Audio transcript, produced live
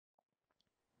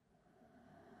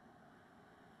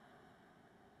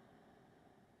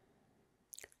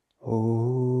Mani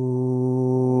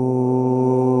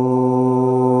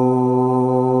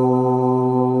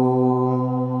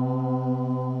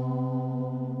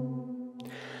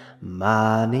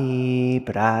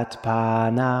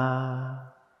Pratpana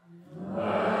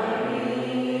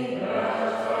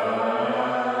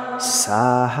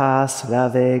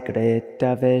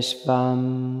Sahasravikrita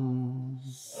Vishvam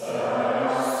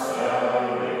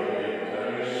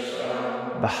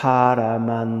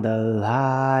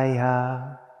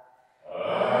Bharamandalaya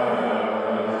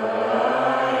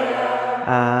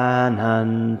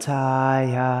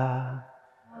Anantaya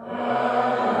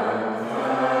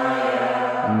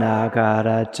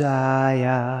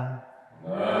Nagarajaya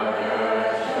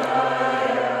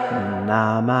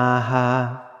Namaha.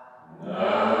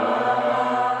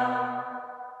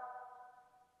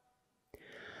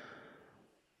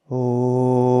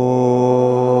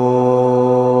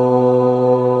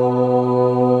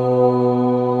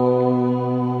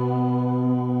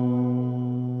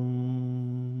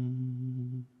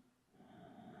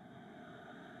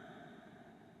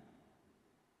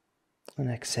 And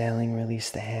exhaling, release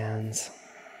the hands.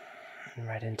 And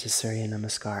right into Surya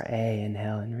Namaskar A.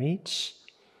 Inhale and reach.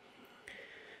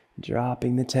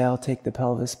 Dropping the tail, take the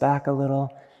pelvis back a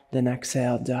little. Then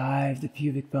exhale, dive the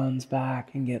pubic bones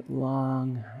back and get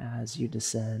long as you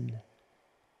descend.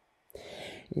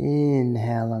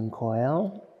 Inhale,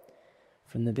 uncoil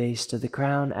from the base to the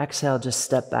crown. Exhale, just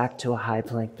step back to a high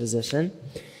plank position.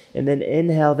 And then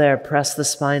inhale there, press the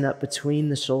spine up between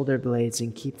the shoulder blades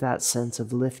and keep that sense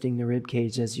of lifting the rib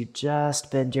cage as you just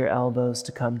bend your elbows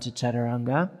to come to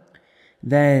Chaturanga.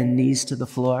 Then knees to the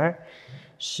floor.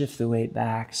 Shift the weight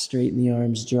back, straighten the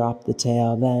arms, drop the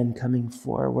tail. Then coming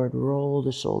forward, roll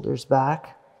the shoulders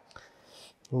back.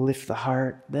 Lift the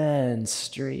heart, then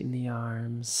straighten the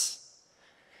arms.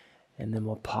 And then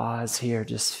we'll pause here,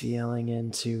 just feeling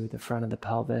into the front of the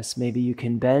pelvis. Maybe you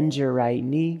can bend your right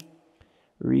knee.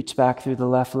 Reach back through the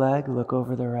left leg, look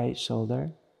over the right shoulder.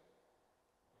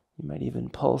 You might even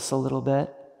pulse a little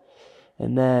bit.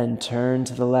 And then turn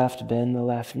to the left, bend the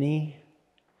left knee,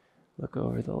 look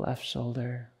over the left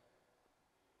shoulder.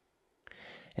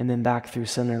 And then back through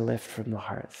center, lift from the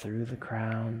heart through the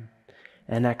crown.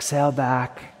 And exhale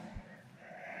back,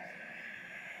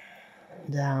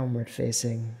 downward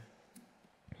facing.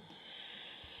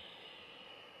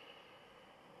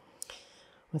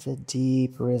 With a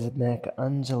deep, rhythmic,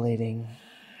 undulating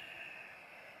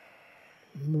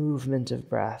movement of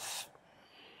breath.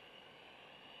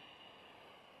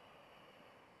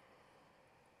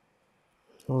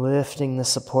 Lifting the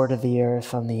support of the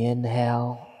earth on the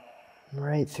inhale,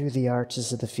 right through the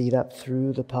arches of the feet, up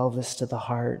through the pelvis to the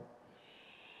heart.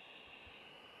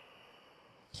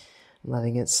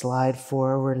 Letting it slide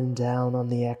forward and down on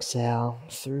the exhale,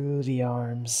 through the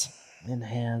arms and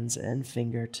hands and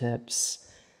fingertips.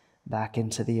 Back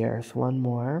into the earth. One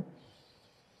more.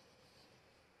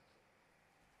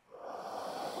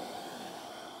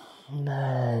 And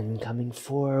then coming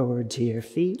forward to your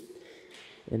feet.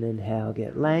 And inhale,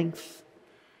 get length.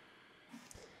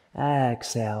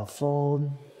 Exhale,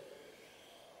 fold.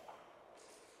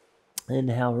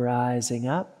 Inhale, rising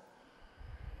up.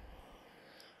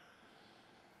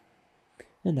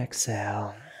 And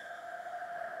exhale,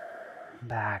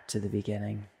 back to the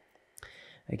beginning.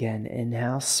 Again,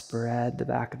 inhale, spread the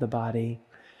back of the body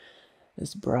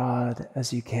as broad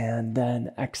as you can.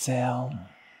 Then exhale,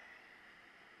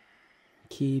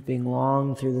 keeping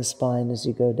long through the spine as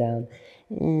you go down.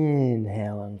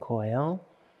 Inhale, uncoil.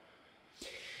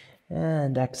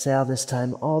 And exhale this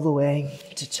time all the way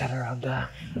to Chaturanga.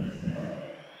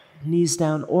 Knees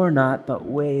down or not, but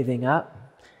waving up.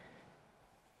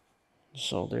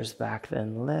 Shoulders back,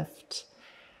 then lift.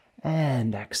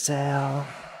 And exhale.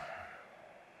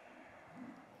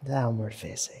 Downward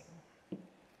facing.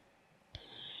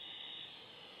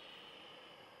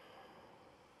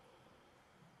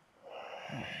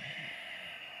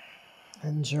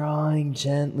 And drawing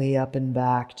gently up and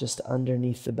back just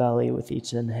underneath the belly with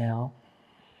each inhale.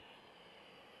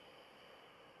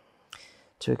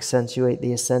 To accentuate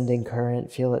the ascending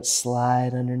current, feel it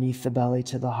slide underneath the belly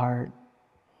to the heart.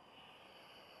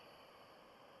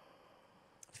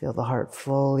 Feel the heart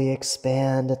fully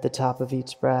expand at the top of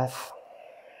each breath.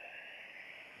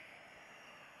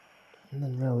 And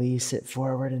then release it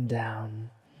forward and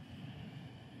down.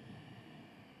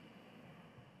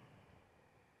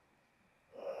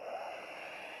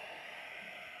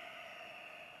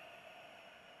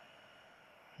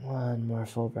 One more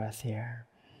full breath here.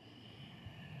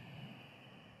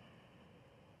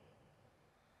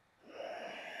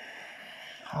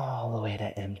 All the way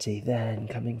to empty. Then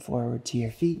coming forward to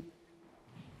your feet.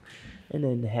 And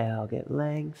inhale, get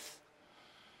length.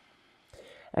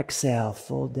 Exhale,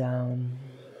 fold down.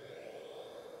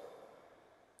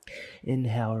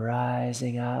 Inhale,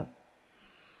 rising up.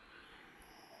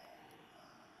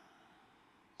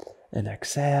 And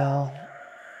exhale,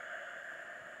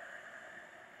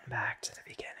 back to the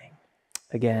beginning.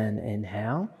 Again,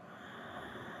 inhale.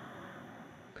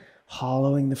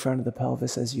 Hollowing the front of the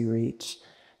pelvis as you reach.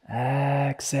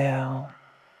 Exhale.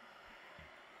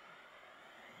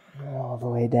 All the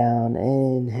way down.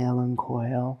 Inhale and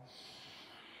coil.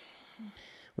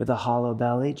 With a hollow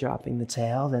belly, dropping the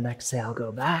tail. Then exhale,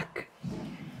 go back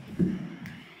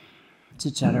to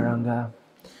chaturanga.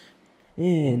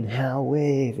 Inhale,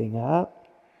 waving up.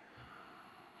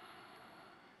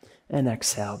 And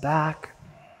exhale, back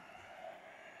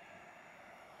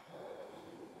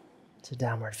to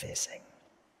downward facing.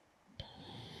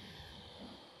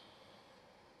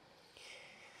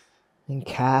 And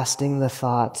casting the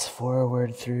thoughts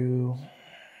forward through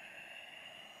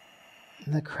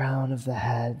the crown of the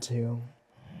head to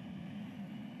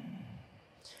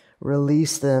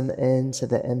release them into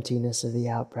the emptiness of the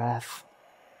out-breath.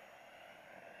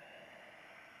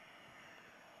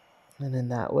 And in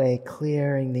that way,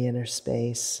 clearing the inner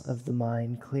space of the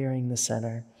mind, clearing the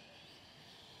center.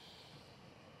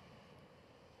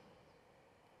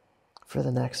 For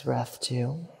the next breath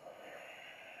to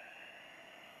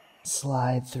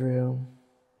slide through.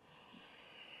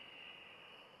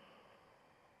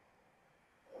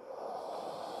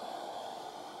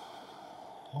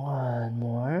 One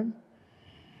more.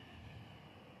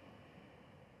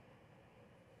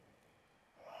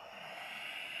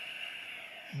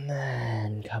 And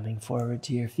then coming forward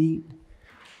to your feet.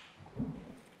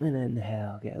 And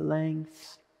inhale, get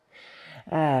length.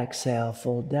 Exhale,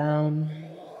 fold down.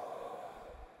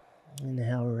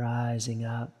 Inhale, rising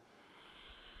up.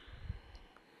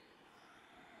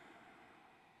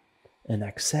 And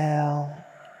exhale.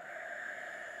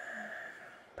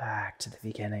 Back to the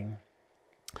beginning.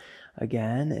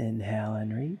 Again, inhale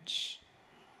and reach.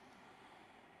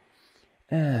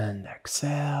 And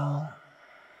exhale.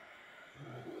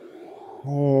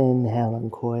 Inhale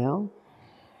and coil.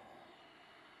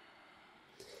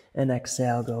 And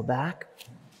exhale, go back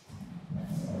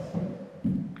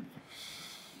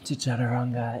to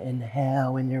chaturanga.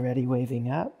 Inhale when you're ready,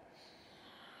 waving up.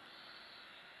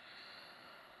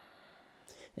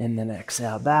 And then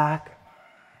exhale back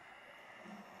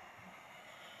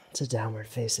to downward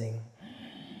facing.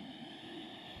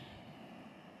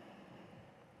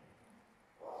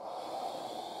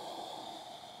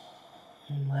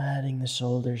 And letting the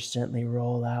shoulders gently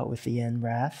roll out with the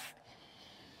in-breath,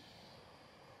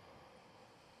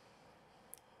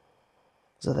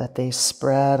 so that they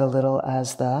spread a little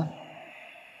as the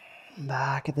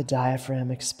back of the diaphragm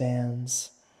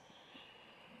expands.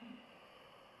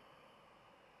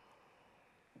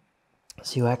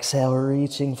 As you exhale,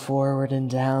 reaching forward and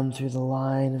down through the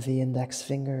line of the index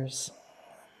fingers.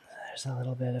 There's a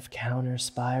little bit of counter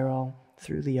spiral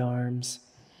through the arms.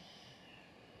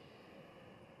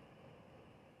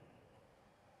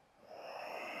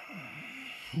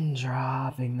 And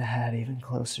dropping the head even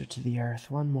closer to the earth.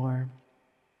 One more.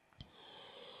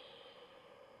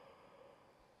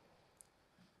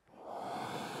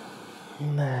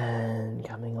 And then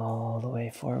coming all the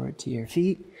way forward to your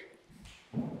feet.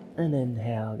 And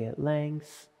inhale, get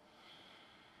length.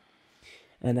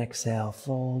 And exhale,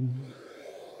 fold.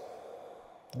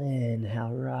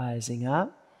 Inhale, rising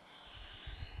up.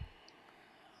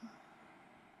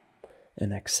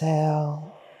 And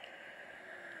exhale.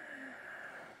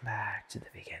 Back to the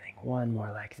beginning. One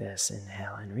more like this.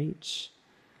 Inhale and reach.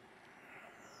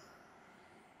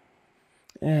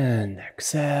 And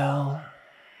exhale.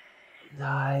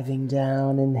 Diving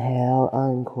down, inhale,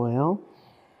 uncoil.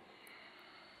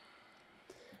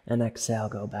 And exhale,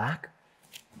 go back.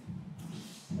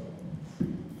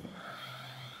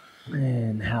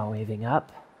 Inhale, waving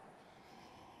up.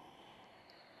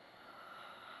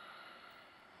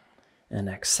 And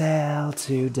exhale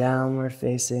to downward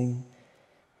facing.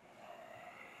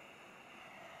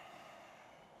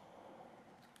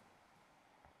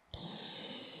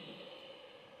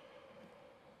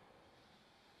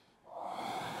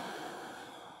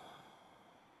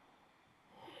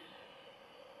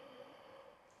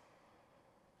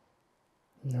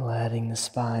 Letting the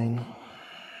spine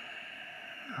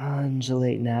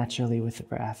undulate naturally with the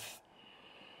breath.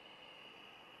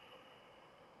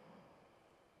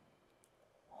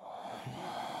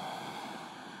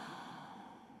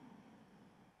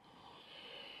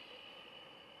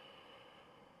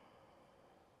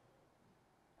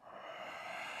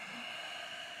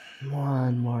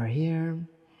 One more here.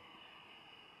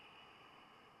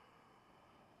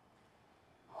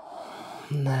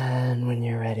 And then when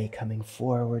you're ready, coming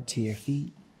forward to your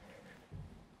feet.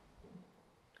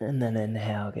 And then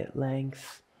inhale, get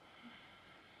length.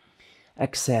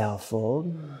 Exhale,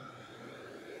 fold.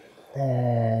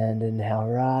 And inhale,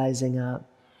 rising up.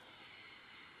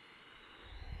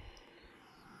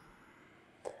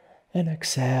 And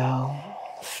exhale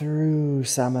through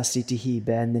Samasthiti.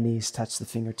 Bend the knees, touch the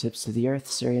fingertips to the earth.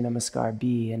 Surya Namaskar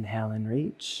B. Inhale and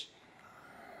reach.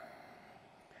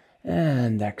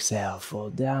 And exhale,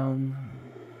 fold down.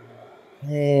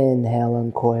 Inhale,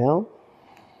 uncoil.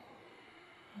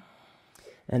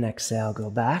 And exhale, go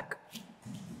back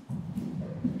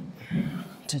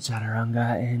to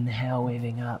Chaturanga. Inhale,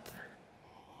 waving up.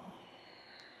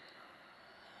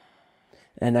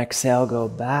 And exhale, go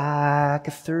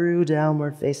back through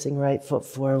downward facing right foot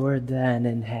forward. Then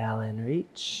inhale and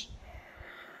reach.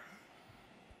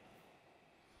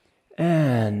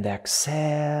 And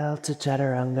exhale to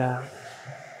Chaturanga.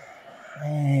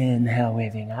 Inhale,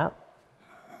 waving up.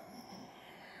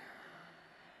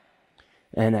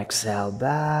 And exhale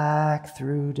back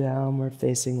through downward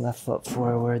facing left foot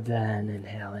forward. Then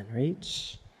inhale and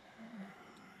reach.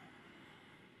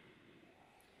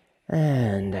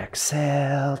 And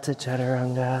exhale to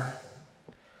Chaturanga.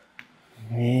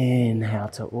 Inhale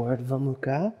to Urdhva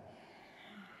Mukha.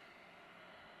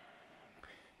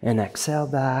 And exhale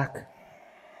back.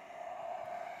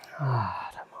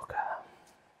 Adho Mukha.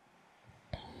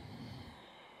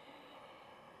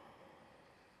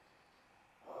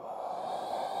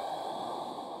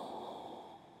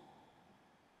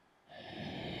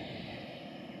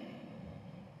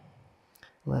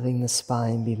 Letting the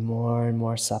spine be more and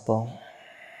more supple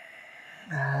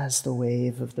as the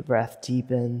wave of the breath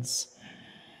deepens.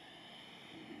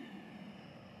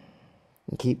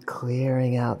 And keep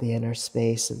clearing out the inner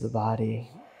space of the body,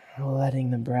 letting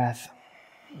the breath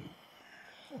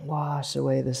wash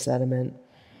away the sediment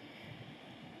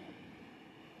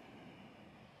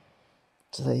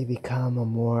so that you become a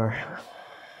more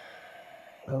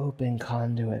open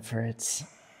conduit for its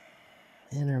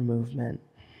inner movement.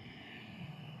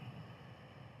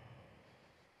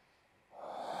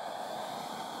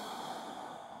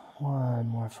 One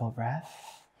more full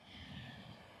breath.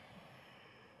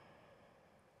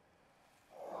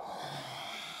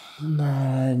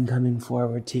 And coming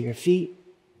forward to your feet.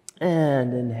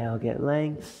 And inhale, get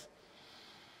length.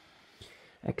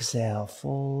 Exhale,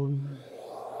 fold.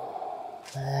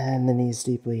 And the knees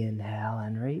deeply, inhale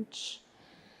and reach.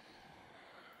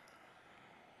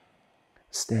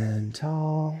 Stand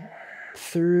tall.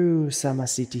 Through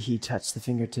Samasthiti, touch the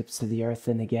fingertips to the earth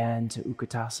and again to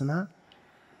Utkatasana.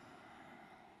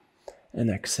 And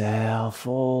exhale,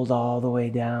 fold all the way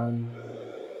down.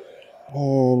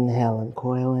 Inhale,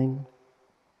 uncoiling.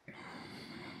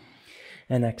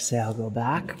 And exhale, go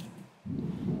back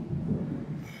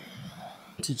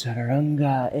to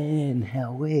Chaturanga.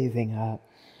 Inhale, waving up.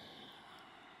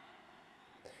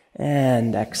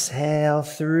 And exhale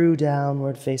through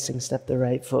downward facing, step the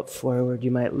right foot forward.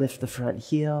 You might lift the front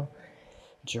heel,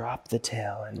 drop the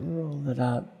tail and roll it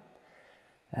up.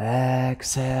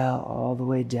 Exhale all the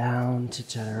way down to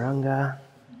Chaturanga.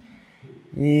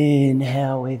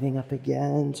 Inhale, waving up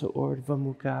again to Urdhva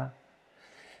Mukha.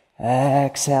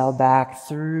 Exhale back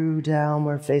through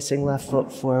downward facing left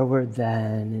foot forward.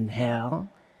 Then inhale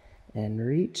and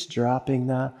reach, dropping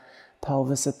the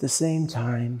pelvis at the same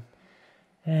time.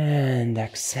 And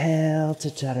exhale to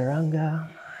Chaturanga.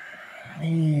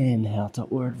 Inhale to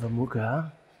Urdhva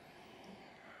Mukha.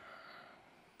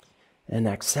 And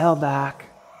exhale back.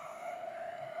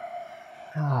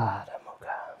 Adho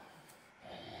Mukha.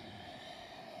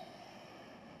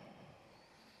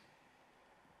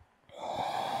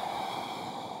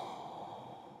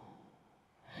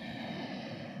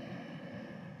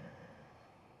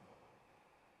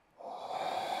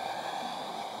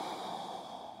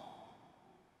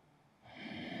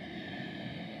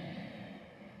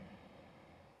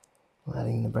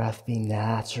 Letting the breath be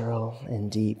natural and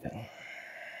deep.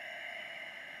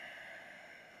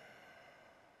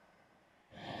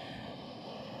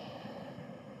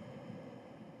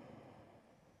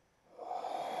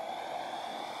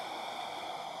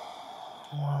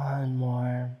 One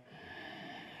more.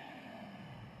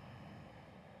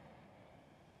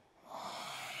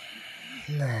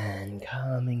 And then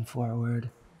coming forward.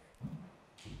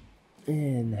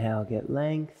 Inhale, get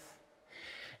length.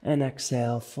 And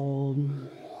exhale, fold.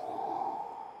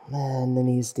 And the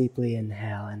knees deeply,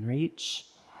 inhale and reach.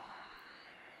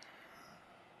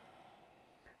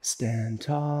 Stand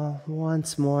tall.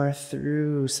 Once more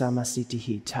through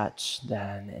Samasthiti, touch.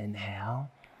 Then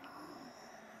inhale.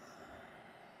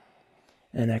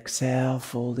 And exhale,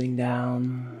 folding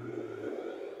down.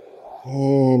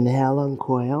 Inhale,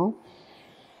 uncoil.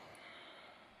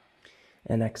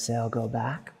 And exhale, go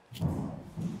back.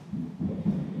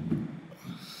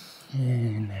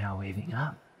 Inhale, waving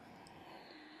up.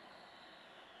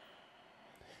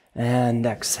 And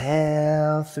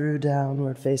exhale through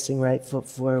downward facing right foot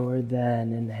forward,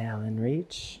 then inhale and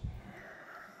reach.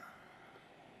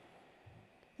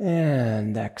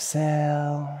 And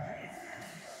exhale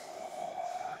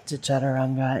to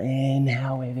chaturanga.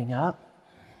 Inhale, waving up.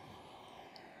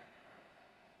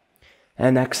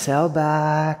 And exhale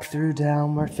back through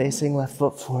downward facing left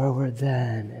foot forward,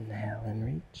 then inhale and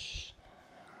reach.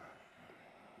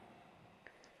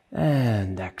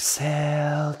 And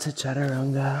exhale to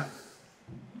chaturanga.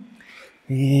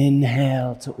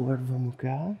 Inhale to Urdhva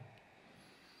Mukha.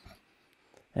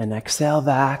 And exhale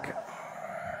back.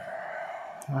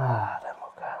 Adho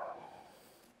Mukha.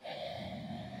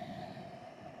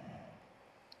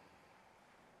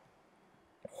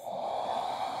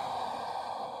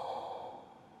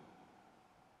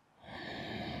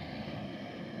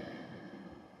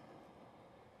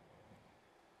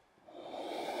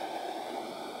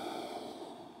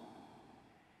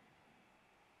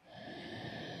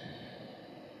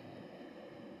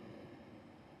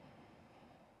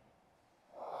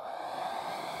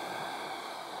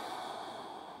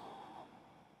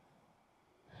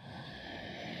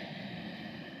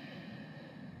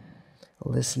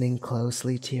 Listening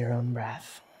closely to your own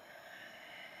breath.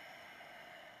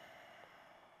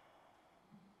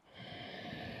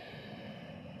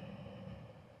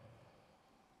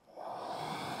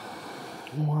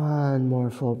 One more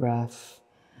full breath.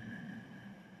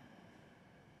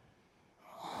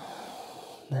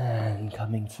 Then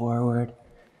coming forward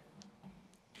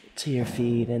to your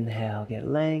feet, inhale, get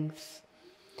length.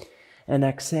 And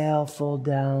exhale, fold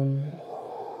down.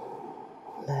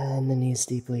 Bend the knees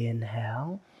deeply,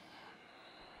 inhale.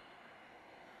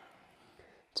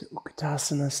 To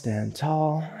Utkatasana, stand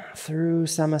tall. Through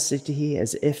Samasthiti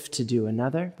as if to do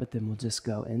another, but then we'll just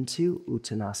go into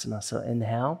Uttanasana. So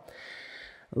inhale,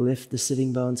 lift the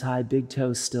sitting bones high, big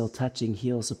toes still touching,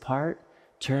 heels apart.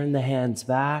 Turn the hands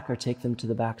back or take them to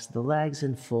the backs of the legs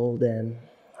and fold in.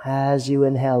 As you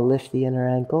inhale, lift the inner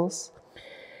ankles.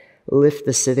 Lift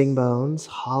the sitting bones,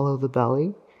 hollow the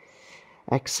belly.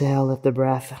 Exhale, let the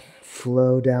breath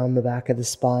flow down the back of the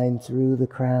spine, through the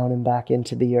crown and back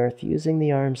into the earth, using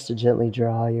the arms to gently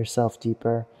draw yourself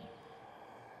deeper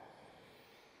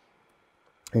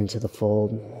into the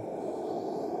fold.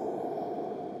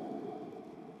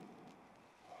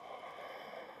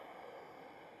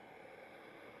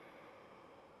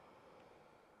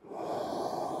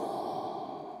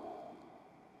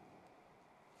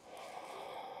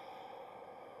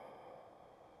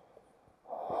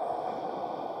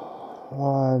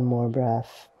 One more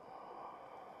breath.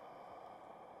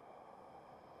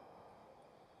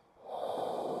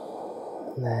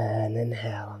 Then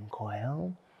inhale,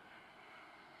 uncoil.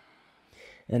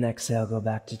 And exhale, go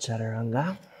back to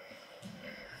chaturanga.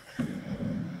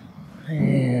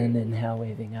 And inhale,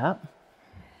 waving up.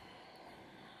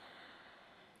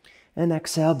 And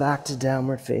exhale, back to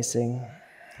downward facing.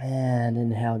 And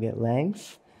inhale, get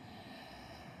length.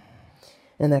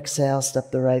 And exhale, step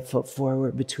the right foot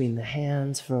forward between the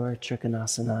hands for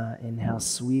Trikonasana. Inhale,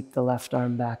 sweep the left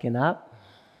arm back and up.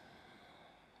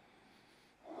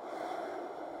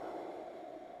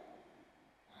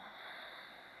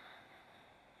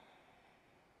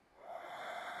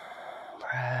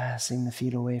 Pressing the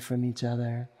feet away from each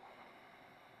other.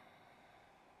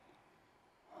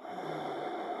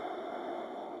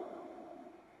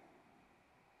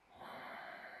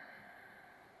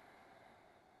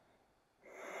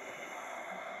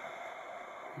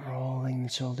 Rolling the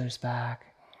shoulders back.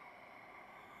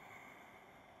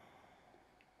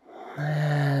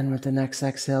 And with the next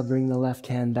exhale, bring the left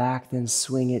hand back, then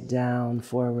swing it down,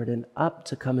 forward and up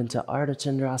to come into Ardha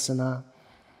Chandrasana.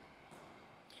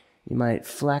 You might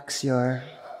flex your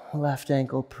left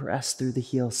ankle, press through the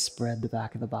heel, spread the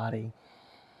back of the body.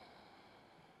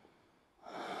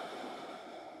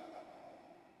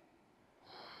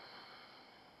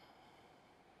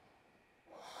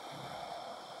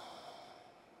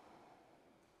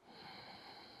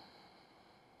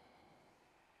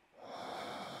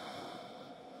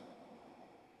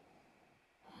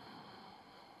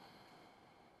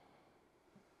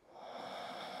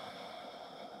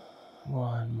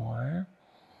 One more.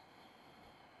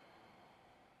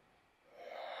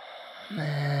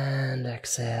 And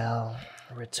exhale,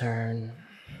 return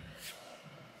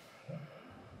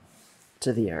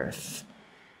to the earth.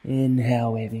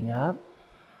 Inhale, waving up.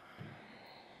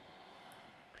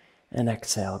 And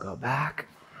exhale, go back.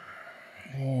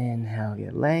 Inhale,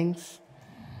 get length.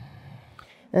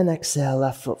 And exhale,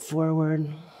 left foot forward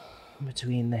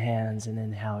between the hands, and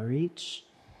inhale, reach.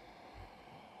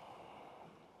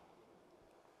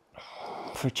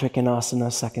 For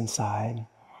Trikonasana, second side.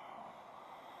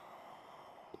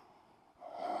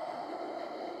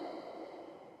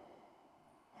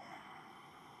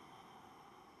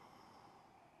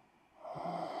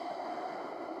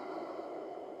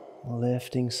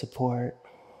 Lifting support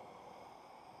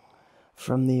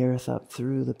from the earth up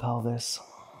through the pelvis,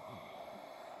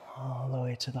 all the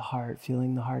way to the heart,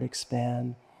 feeling the heart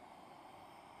expand.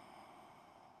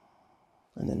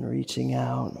 And then reaching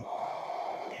out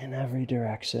in every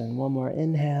direction. One more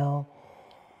inhale.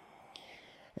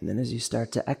 And then as you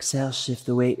start to exhale, shift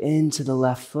the weight into the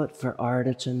left foot for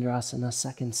Ardha Chandrasana,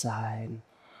 second side.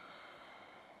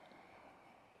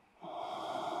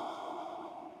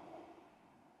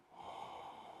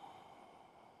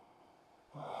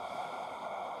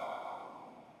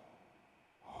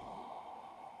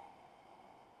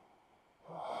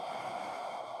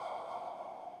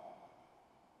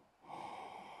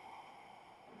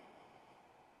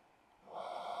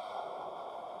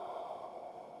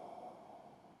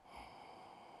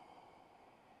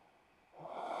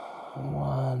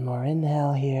 One more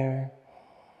inhale here.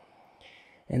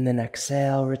 And then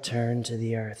exhale, return to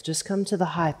the earth. Just come to the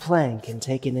high plank and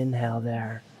take an inhale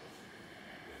there.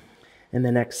 And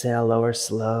then exhale, lower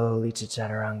slowly to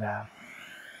Chaturanga.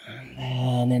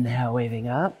 And inhale, waving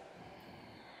up.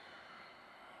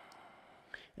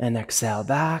 And exhale,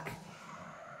 back.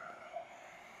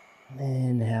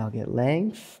 Inhale, get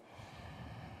length.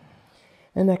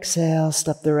 And exhale,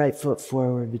 step the right foot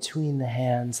forward between the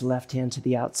hands, left hand to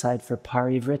the outside for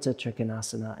Parivrtta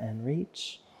Trikonasana, and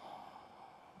reach.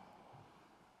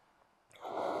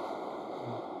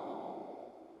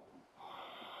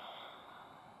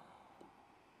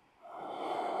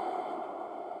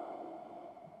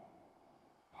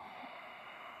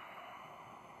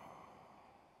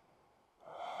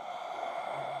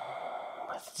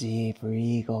 With deep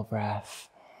regal breath.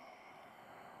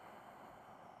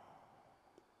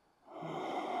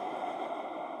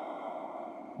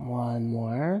 One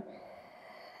more.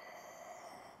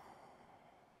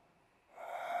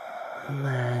 And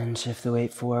then shift the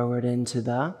weight forward into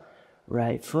the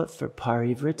right foot for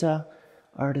Parivrtta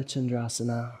Ardha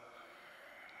Chandrasana.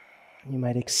 You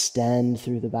might extend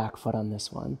through the back foot on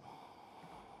this one.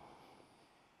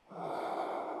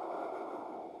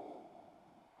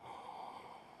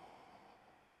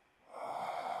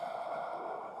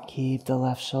 Keep the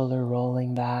left shoulder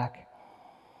rolling back.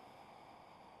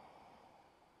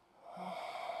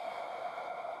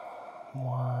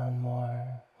 One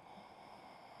more.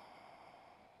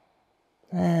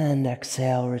 And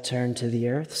exhale, return to the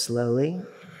earth slowly.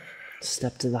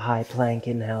 Step to the high plank,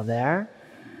 inhale there.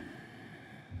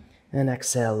 And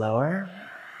exhale, lower.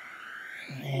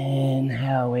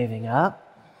 Inhale, waving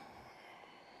up.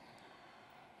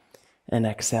 And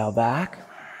exhale, back.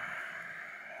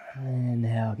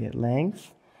 Inhale, get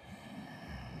length.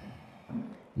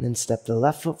 And then step the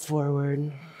left foot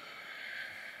forward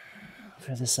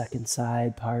for the second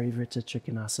side, Parivrtta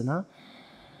Trikonasana.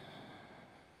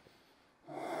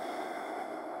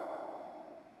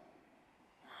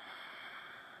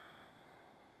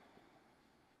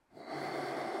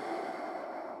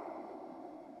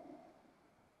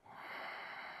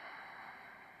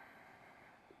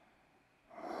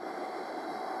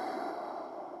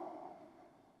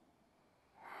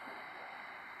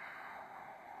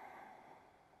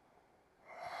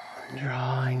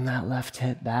 Drawing that left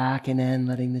hip back and in,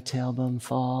 letting the tailbone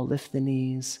fall. Lift the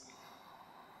knees.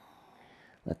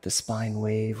 Let the spine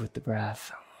wave with the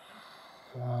breath.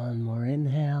 One more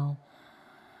inhale.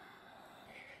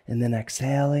 And then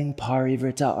exhaling,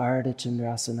 Parivrtta Ardha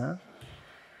Chandrasana.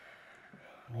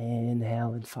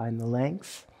 Inhale and find the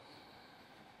length.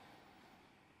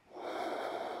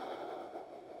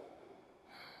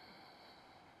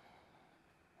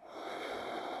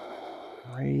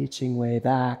 Reaching way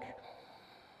back.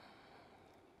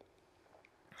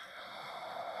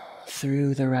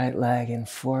 Through the right leg and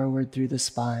forward through the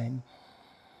spine.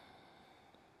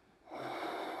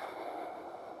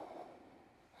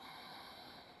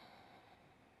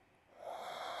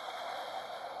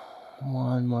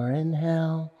 One more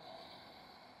inhale.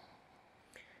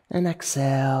 And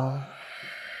exhale.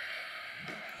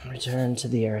 Return to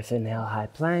the earth. Inhale, high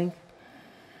plank.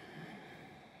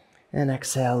 And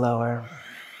exhale, lower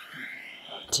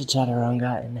to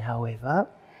Chaturanga. Inhale, wave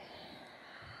up.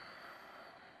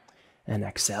 And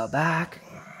exhale, back.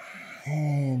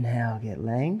 Inhale, get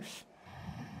length.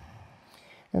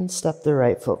 And step the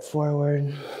right foot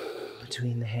forward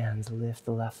between the hands. Lift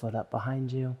the left foot up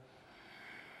behind you.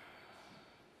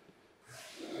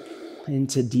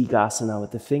 Into Digasana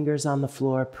with the fingers on the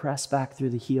floor. Press back through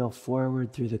the heel,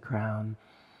 forward through the crown.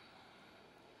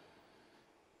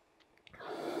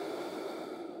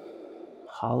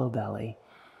 Hollow belly.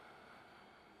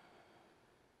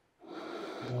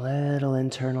 Little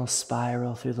internal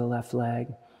spiral through the left leg.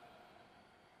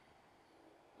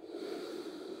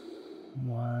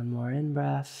 One more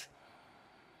in-breath.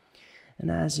 And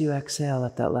as you exhale,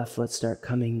 let that left foot start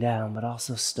coming down, but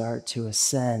also start to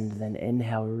ascend. Then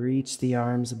inhale, reach the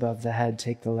arms above the head.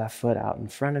 Take the left foot out in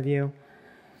front of you.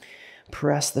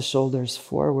 Press the shoulders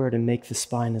forward and make the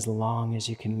spine as long as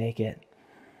you can make it.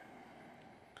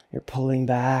 You're pulling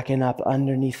back and up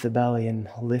underneath the belly and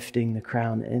lifting the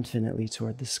crown infinitely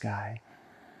toward the sky.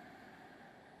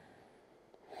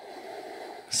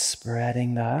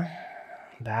 Spreading the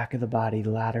back of the body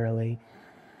laterally.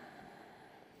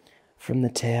 From the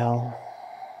tail,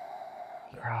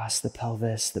 across the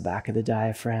pelvis, the back of the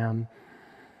diaphragm,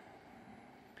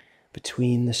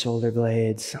 between the shoulder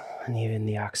blades, and even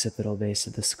the occipital base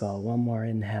of the skull. One more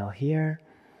inhale here.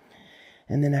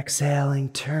 And then exhaling,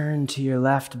 turn to your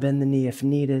left, bend the knee if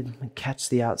needed, and catch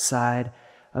the outside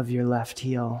of your left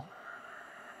heel.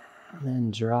 And then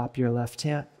drop your left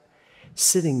hip,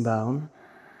 sitting bone,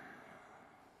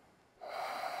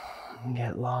 and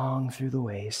get long through the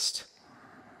waist.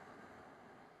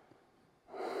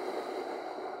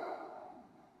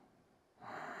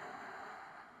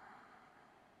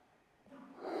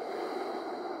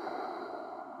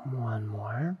 One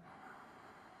more.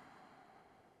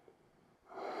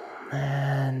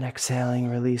 And exhaling,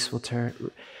 release. We'll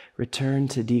return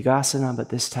to Digasana, but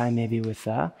this time maybe with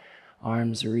the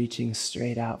arms reaching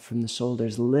straight out from the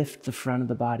shoulders. Lift the front of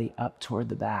the body up toward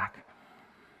the back.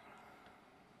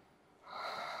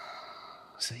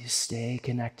 So you stay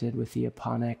connected with the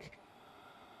aponic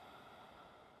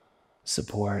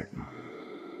support.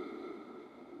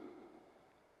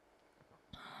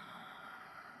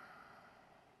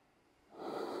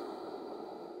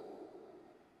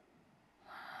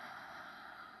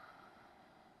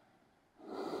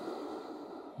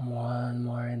 One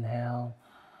more inhale.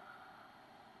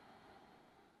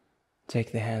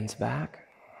 Take the hands back.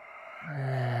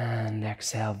 And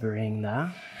exhale, bring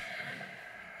the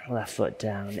left foot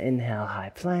down. Inhale,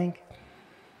 high plank.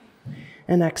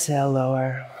 And exhale,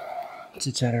 lower to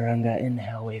Chaturanga.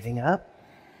 Inhale, waving up.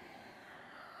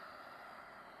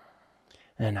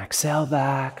 And exhale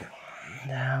back.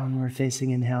 Downward facing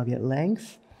inhale, get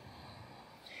length.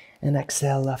 And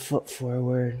exhale, left foot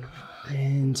forward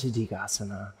into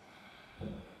Digasana.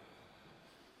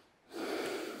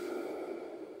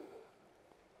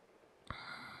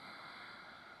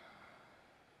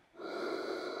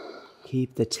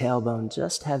 Keep the tailbone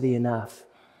just heavy enough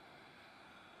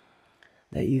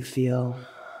that you feel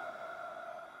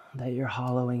that you're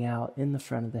hollowing out in the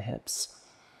front of the hips.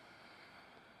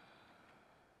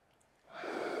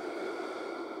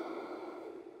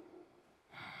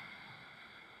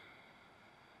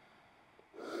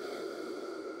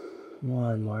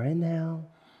 One more inhale.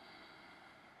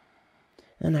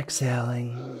 And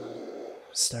exhaling,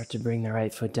 start to bring the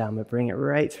right foot down, but bring it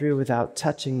right through without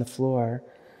touching the floor.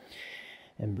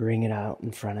 And bring it out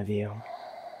in front of you.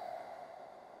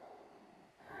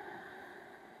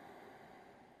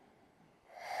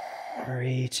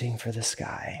 Reaching for the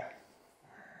sky.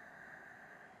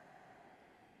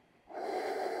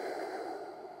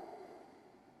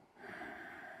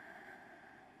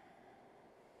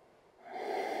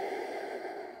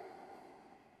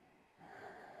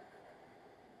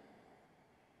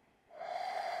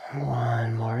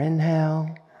 One more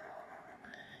inhale.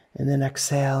 And then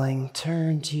exhaling,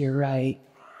 turn to your right.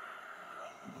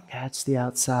 Catch the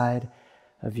outside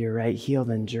of your right heel,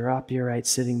 then drop your right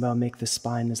sitting bone. Make the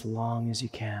spine as long as you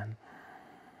can.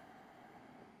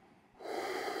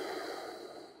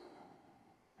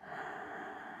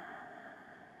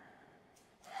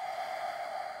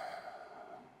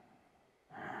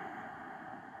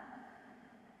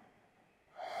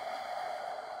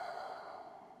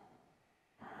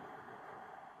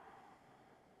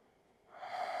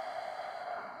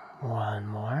 One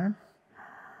more.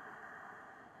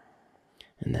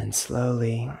 And then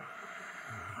slowly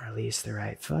release the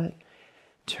right foot,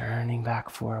 turning back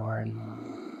forward.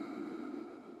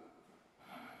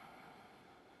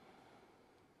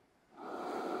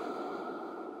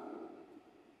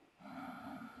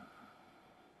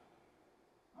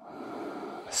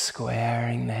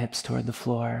 Squaring the hips toward the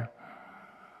floor.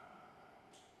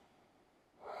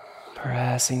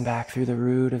 Pressing back through the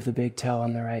root of the big toe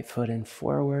on the right foot and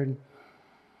forward.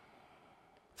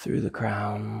 through the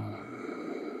crown.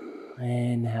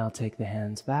 Inhale, take the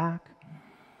hands back.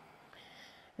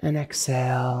 And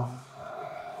exhale,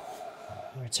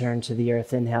 return to the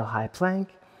earth. Inhale, high plank.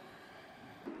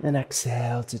 And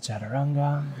exhale to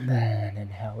chaturanga. Then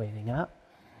inhale, waving up.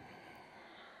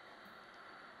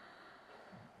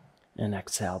 And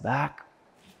exhale back.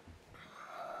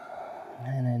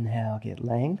 And inhale, get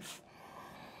length.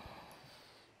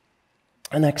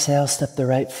 And exhale, step the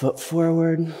right foot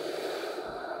forward.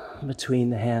 Between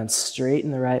the hands,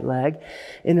 straighten the right leg.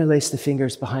 Interlace the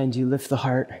fingers behind you, lift the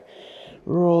heart.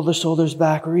 Roll the shoulders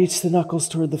back, reach the knuckles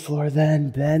toward the floor, then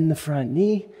bend the front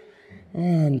knee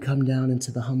and come down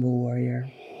into the humble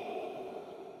warrior.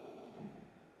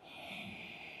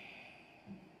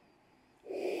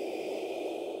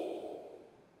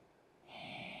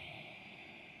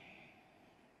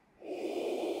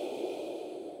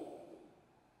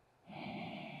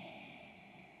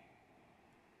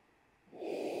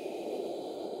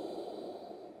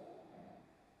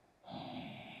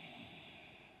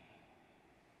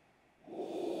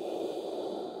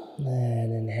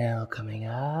 Then inhale, coming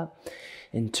up,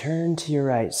 and turn to your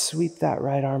right. Sweep that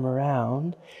right arm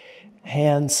around,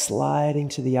 hands sliding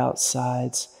to the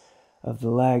outsides of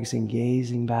the legs and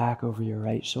gazing back over your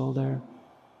right shoulder.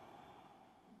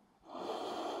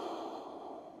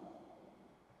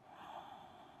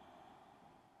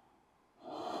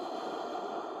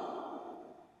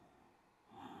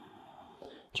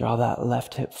 Draw that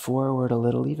left hip forward a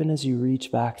little, even as you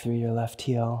reach back through your left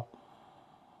heel.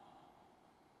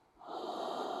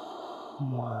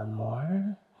 One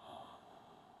more.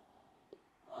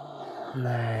 And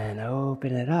then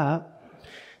open it up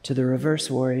to the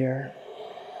reverse warrior.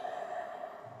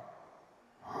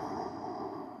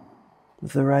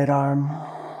 With the right arm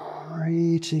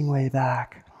reaching way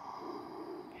back.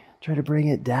 Try to bring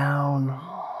it down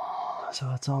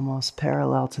so it's almost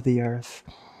parallel to the earth.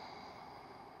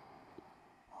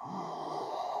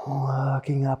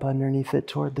 Looking up underneath it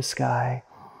toward the sky.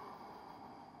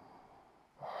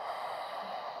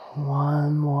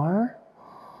 One more.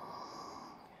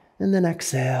 And then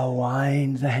exhale,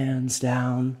 wind the hands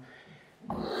down.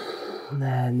 And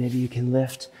then maybe you can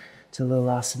lift to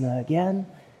Lilasana again.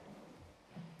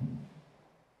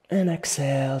 And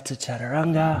exhale to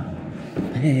Chaturanga.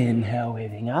 Inhale,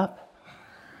 waving up.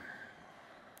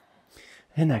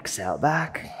 And exhale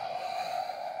back.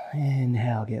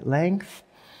 Inhale, get length.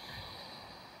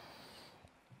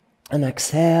 And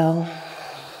exhale.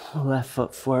 Left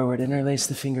foot forward, interlace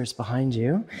the fingers behind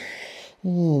you.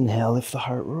 Inhale, lift the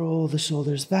heart, roll the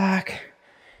shoulders back.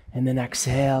 And then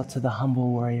exhale to the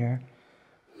humble warrior.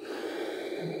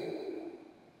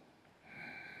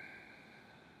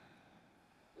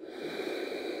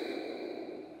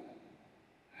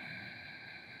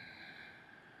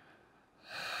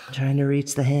 Trying to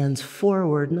reach the hands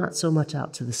forward, not so much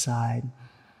out to the side.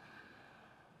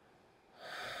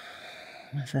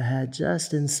 With the head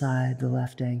just inside the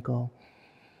left ankle.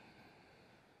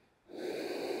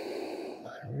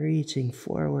 Reaching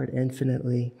forward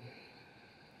infinitely.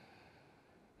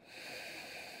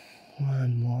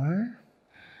 One more.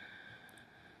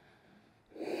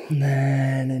 And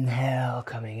then inhale,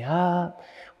 coming up.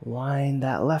 Wind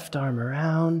that left arm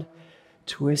around,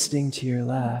 twisting to your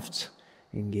left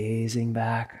and gazing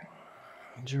back.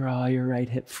 Draw your right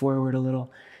hip forward a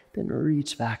little, then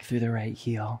reach back through the right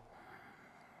heel.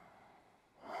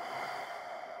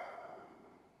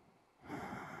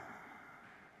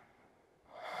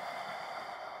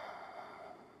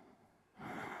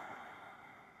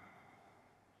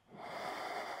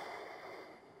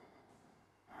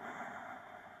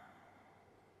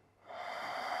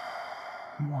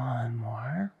 One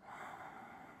more.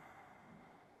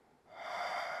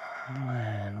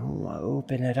 And we'll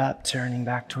open it up, turning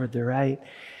back toward the right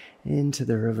into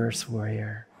the reverse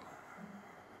warrior.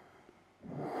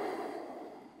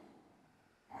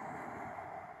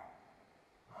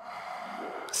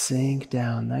 Sink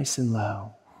down nice and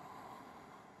low.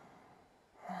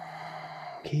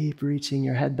 Keep reaching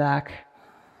your head back.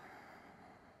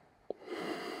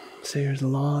 Stay as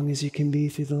long as you can be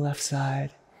through the left side.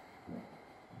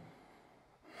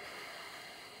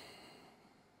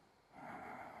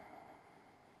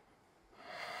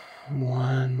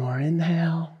 One more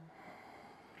inhale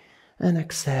and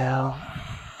exhale.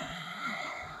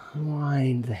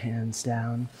 Wind the hands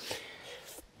down.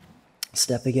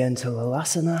 Step again to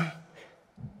Lilasana.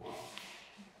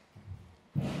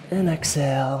 And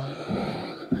exhale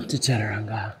to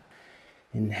Chaturanga.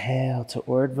 Inhale to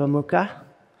Urdhva Mukha.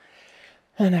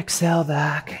 And exhale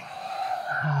back.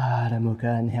 Adho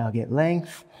Mukha. Inhale, get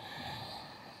length.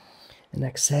 And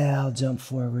exhale, jump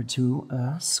forward to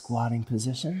a squatting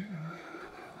position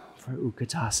for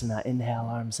Utkatasana. Inhale,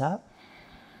 arms up.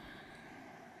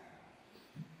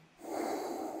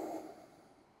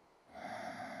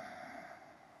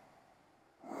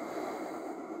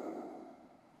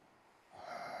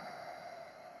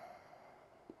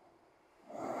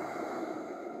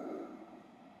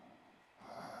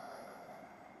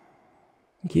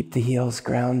 Keep the heels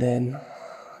grounded,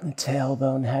 the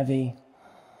tailbone heavy,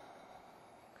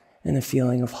 and a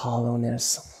feeling of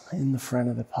hollowness in the front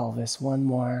of the pelvis. One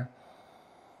more.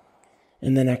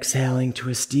 And then exhaling,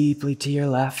 twist deeply to your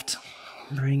left.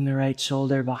 Bring the right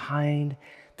shoulder behind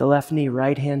the left knee,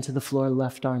 right hand to the floor,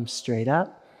 left arm straight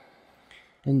up.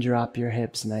 And drop your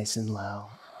hips nice and low.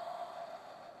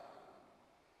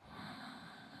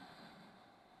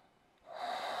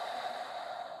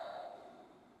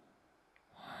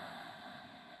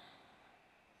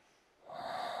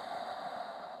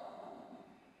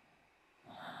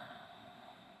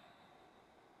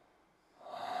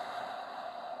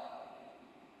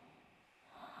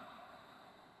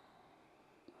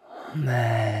 And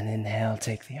then inhale,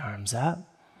 take the arms up.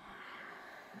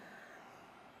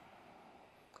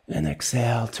 And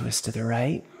exhale, twist to the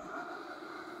right.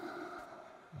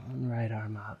 And right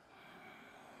arm up.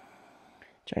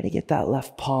 Try to get that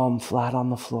left palm flat on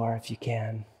the floor if you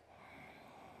can,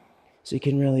 so you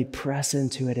can really press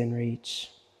into it and reach.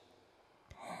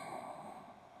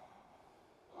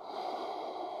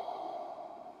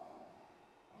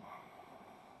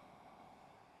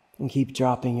 And keep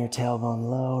dropping your tailbone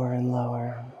lower and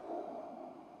lower.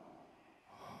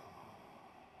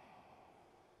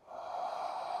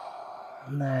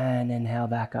 And then inhale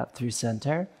back up through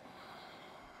center.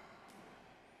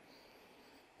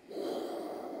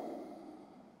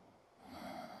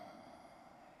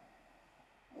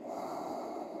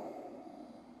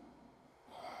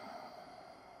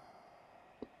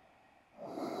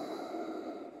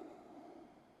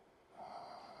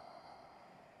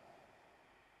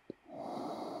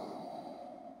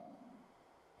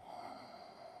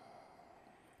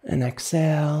 And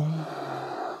exhale,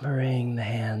 bring the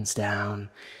hands down.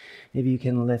 Maybe you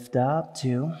can lift up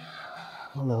to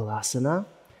Lolasana.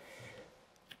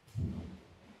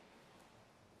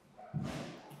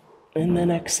 And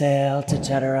then exhale to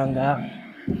Chaturanga.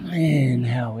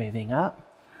 Inhale, waving up.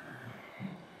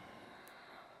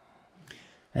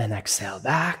 And exhale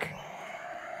back.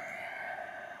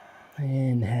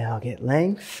 Inhale, get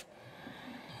length.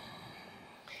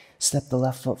 Step the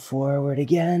left foot forward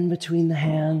again between the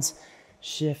hands.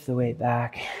 Shift the weight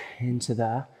back into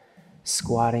the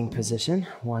squatting position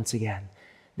once again.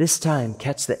 This time,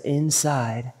 catch the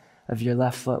inside of your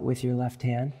left foot with your left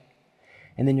hand.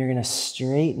 And then you're going to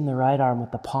straighten the right arm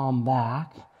with the palm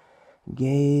back.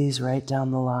 Gaze right down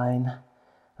the line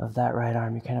of that right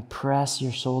arm. You kind of press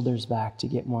your shoulders back to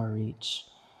get more reach.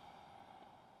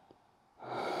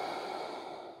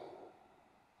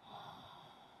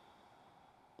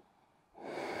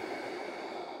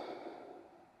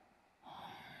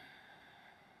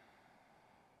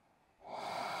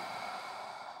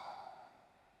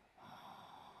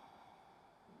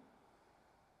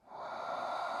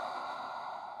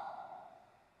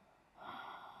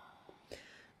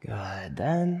 Good.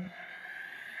 Then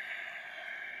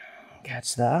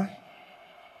catch the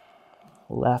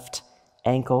left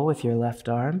ankle with your left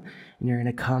arm, and you're going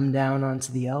to come down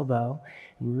onto the elbow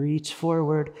and reach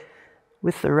forward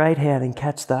with the right hand and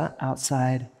catch the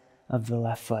outside of the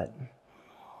left foot.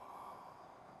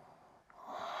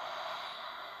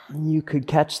 You could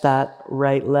catch that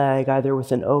right leg either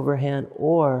with an overhand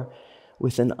or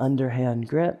with an underhand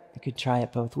grip. You could try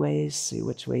it both ways, see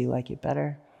which way you like it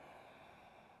better.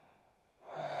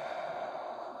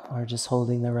 Or just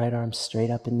holding the right arm straight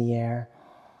up in the air.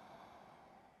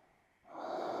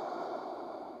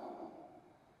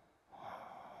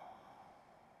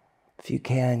 If you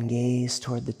can, gaze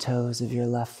toward the toes of your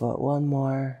left foot. One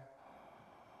more.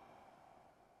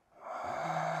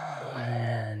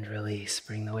 And release.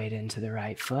 Bring the weight into the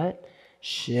right foot.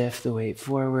 Shift the weight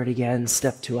forward again.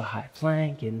 Step to a high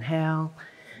plank. Inhale.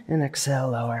 And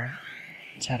exhale, lower.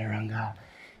 Chaturanga.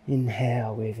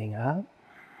 Inhale, waving up.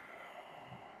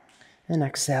 And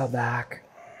exhale back.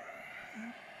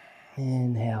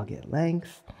 Inhale, get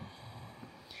length.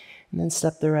 And then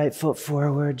step the right foot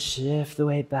forward, shift the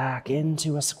weight back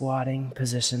into a squatting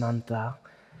position on the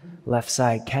left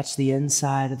side. Catch the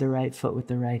inside of the right foot with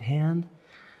the right hand.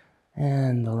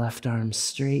 And the left arm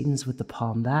straightens with the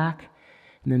palm back.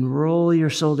 And then roll your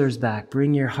shoulders back.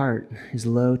 Bring your heart as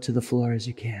low to the floor as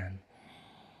you can.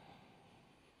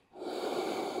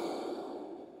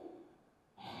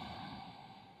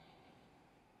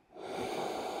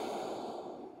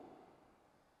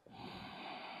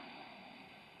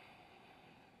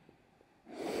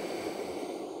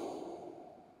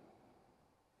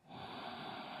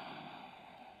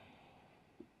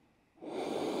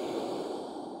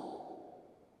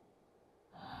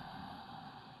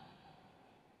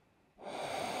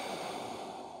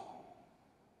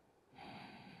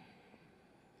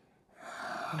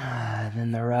 And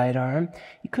then the right arm,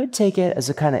 you could take it as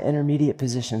a kind of intermediate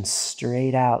position,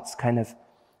 straight out, kind of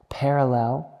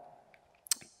parallel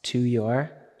to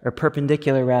or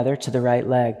perpendicular rather, to the right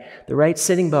leg. The right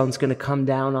sitting bone's going to come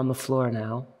down on the floor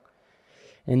now.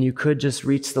 And you could just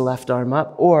reach the left arm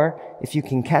up, or if you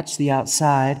can catch the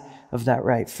outside of that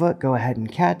right foot, go ahead and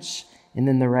catch, and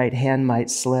then the right hand might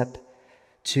slip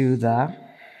to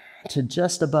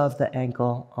just above the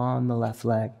ankle on the left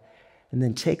leg. And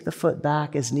then take the foot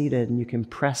back as needed, and you can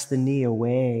press the knee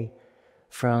away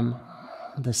from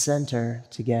the center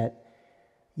to get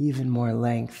even more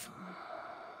length.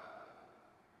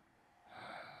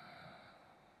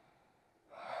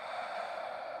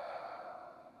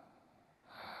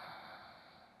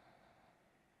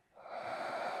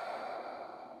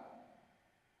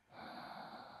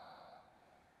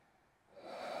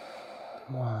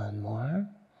 One more.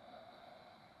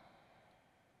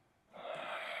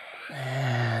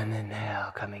 And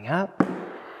inhale, coming up.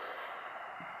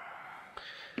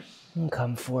 And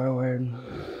come forward.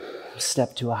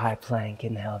 Step to a high plank.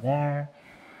 Inhale there.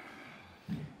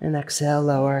 And exhale,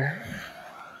 lower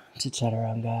to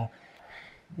chaturanga.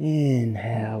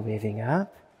 Inhale, waving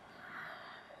up.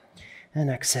 And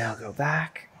exhale, go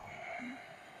back.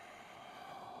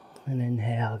 And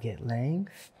inhale, get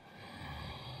length.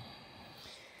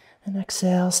 And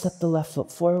exhale, step the left foot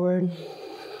forward.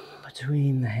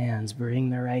 Between the hands, bring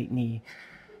the right knee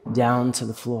down to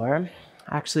the floor.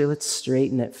 Actually, let's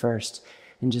straighten it first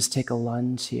and just take a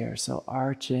lunge here. So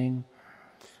arching,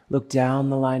 look down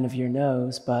the line of your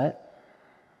nose, but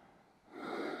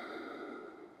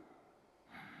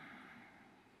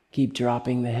keep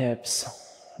dropping the hips,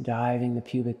 diving the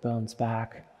pubic bones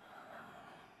back.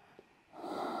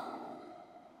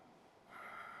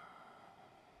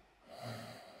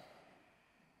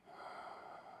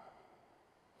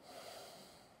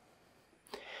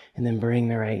 And then bring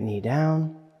the right knee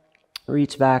down,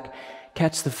 reach back,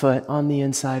 catch the foot on the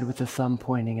inside with the thumb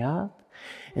pointing up,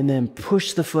 and then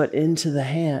push the foot into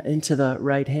the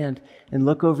right hand and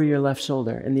look over your left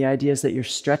shoulder. And the idea is that you're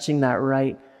stretching that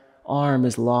right arm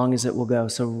as long as it will go.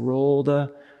 So roll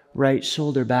the right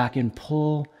shoulder back and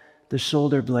pull the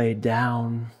shoulder blade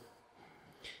down.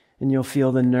 And you'll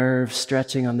feel the nerve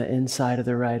stretching on the inside of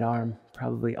the right arm,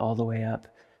 probably all the way up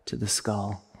to the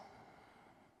skull.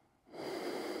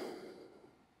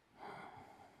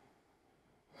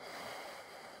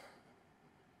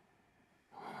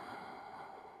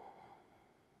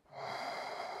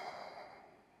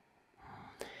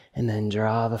 And then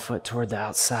draw the foot toward the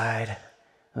outside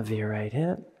of your right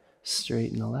hip.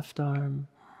 Straighten the left arm.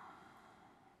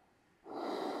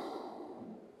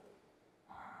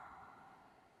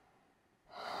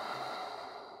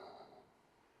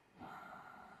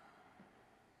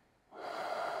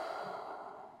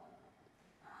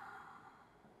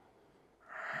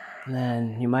 And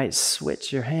then you might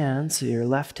switch your hands so your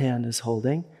left hand is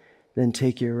holding. Then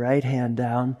take your right hand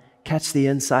down, catch the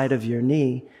inside of your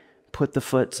knee, put the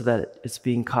foot so that it's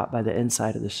being caught by the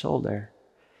inside of the shoulder.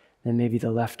 Then maybe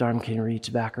the left arm can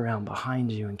reach back around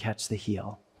behind you and catch the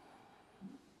heel.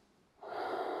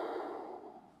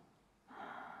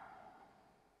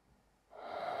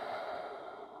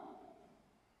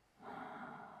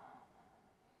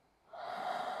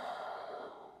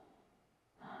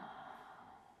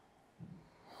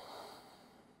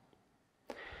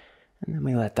 And then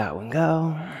we let that one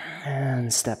go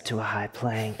and step to a high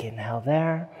plank. Inhale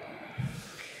there.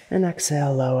 And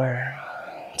exhale, lower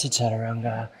to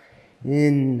chaturanga.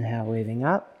 Inhale, waving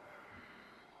up.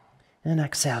 And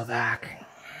exhale, back.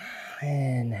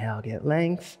 Inhale, get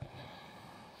length.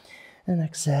 And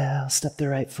exhale, step the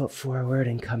right foot forward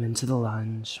and come into the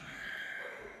lunge.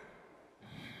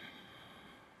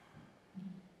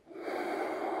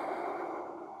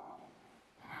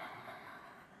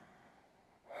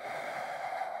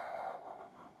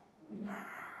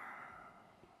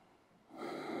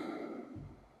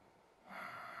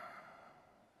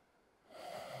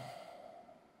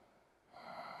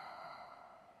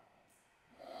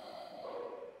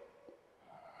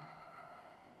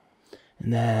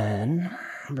 And then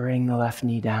bring the left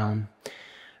knee down.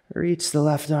 Reach the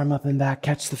left arm up and back.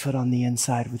 Catch the foot on the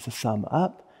inside with the thumb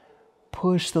up.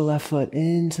 Push the left foot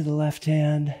into the left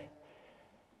hand.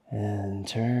 And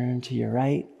turn to your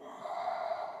right.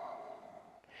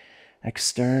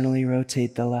 Externally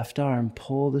rotate the left arm.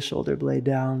 Pull the shoulder blade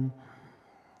down.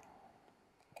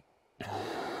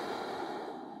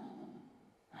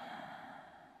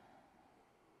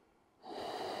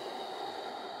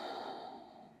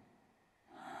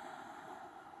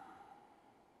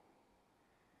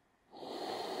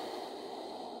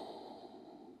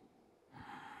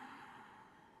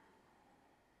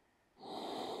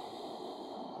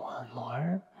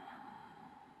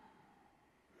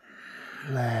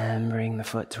 Then bring the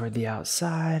foot toward the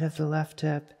outside of the left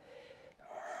hip.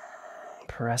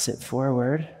 Press it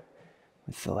forward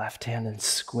with the left hand and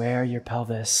square your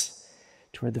pelvis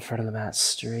toward the front of the mat.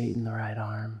 Straighten the right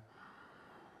arm.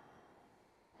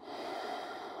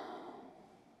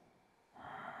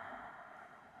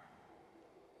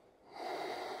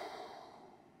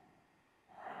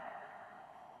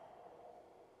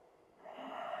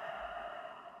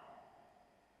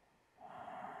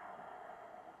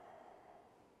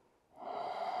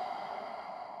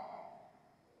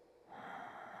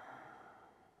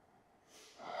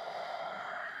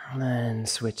 Then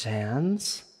switch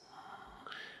hands.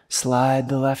 Slide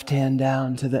the left hand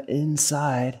down to the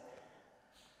inside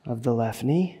of the left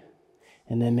knee,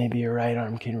 and then maybe your right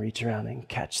arm can reach around and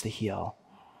catch the heel.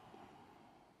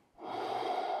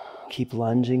 Keep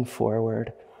lunging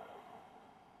forward.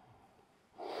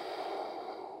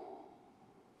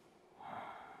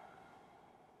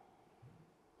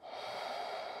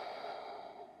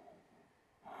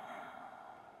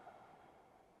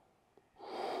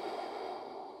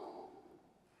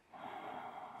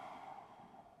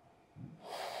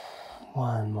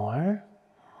 One more.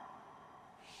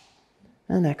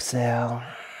 And exhale.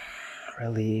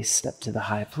 Release, step to the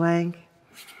high plank.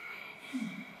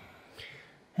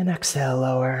 And exhale,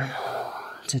 lower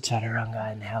to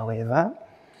chaturanga. Inhale, wave up.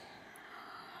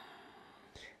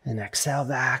 And exhale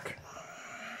back.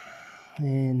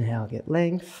 Inhale, get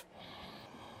length.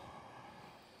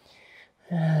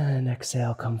 And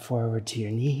exhale, come forward to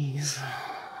your knees.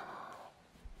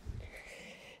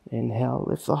 Inhale,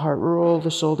 lift the heart, roll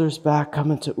the shoulders back, come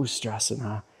into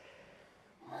Ustrasana.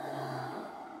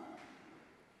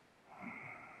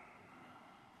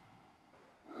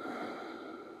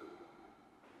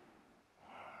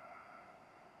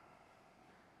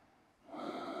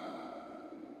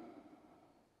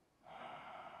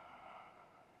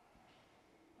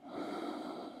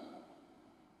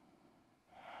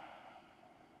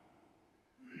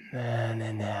 And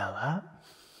inhale up.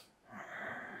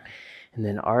 And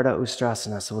then Ardha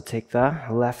Ustrasana. So we'll take the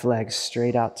left leg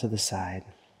straight out to the side.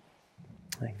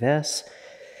 Like this.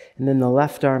 And then the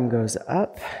left arm goes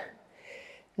up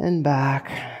and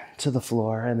back to the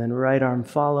floor. And then right arm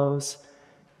follows.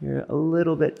 You're a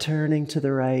little bit turning to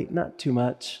the right, not too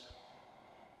much.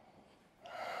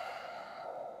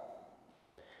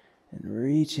 And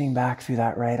reaching back through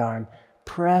that right arm.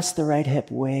 Press the right hip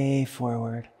way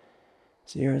forward.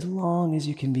 So you're as long as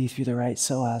you can be through the right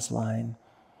psoas line.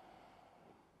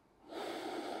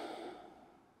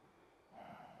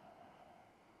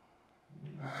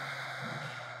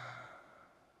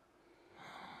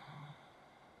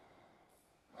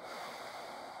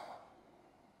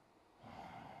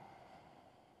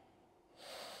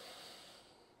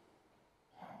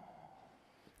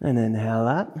 And inhale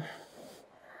up.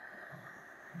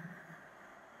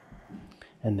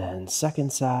 And then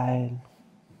second side.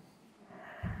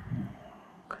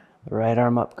 The right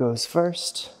arm up goes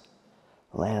first,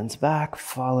 lands back,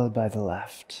 followed by the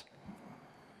left.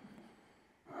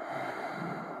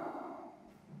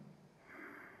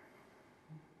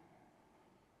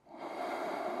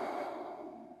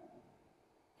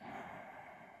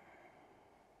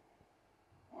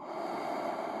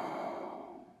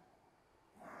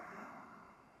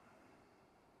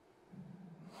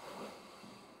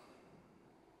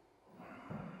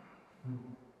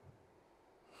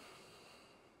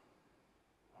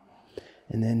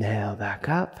 And inhale back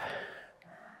up.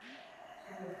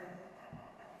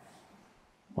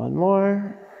 One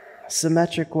more.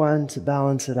 Symmetric one to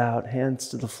balance it out. Hands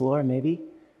to the floor, maybe.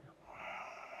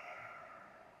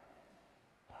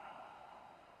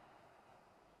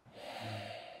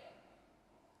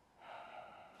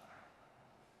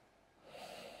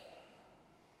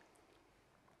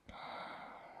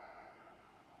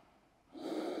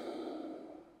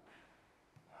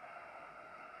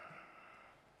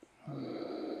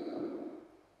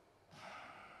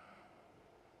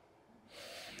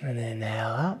 And inhale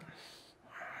up.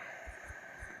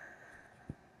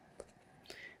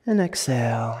 And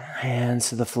exhale, hands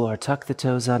to the floor. Tuck the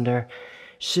toes under.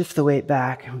 Shift the weight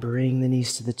back and bring the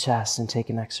knees to the chest and take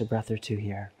an extra breath or two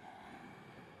here.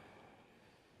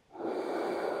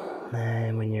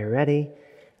 And when you're ready,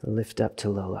 lift up to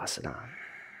Lolasana.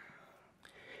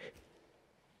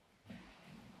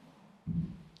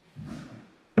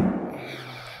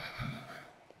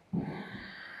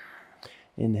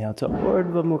 Inhale to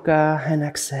Urdhva Mukha and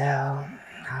exhale,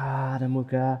 Adho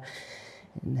Mukha.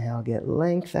 Inhale, get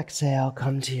length. Exhale,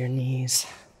 come to your knees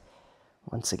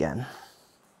once again.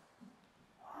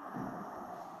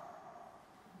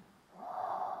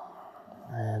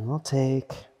 And we'll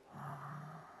take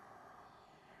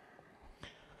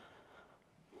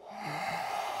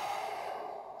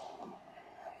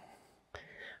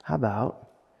How about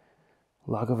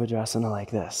Lagavadrasana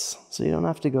like this? So you don't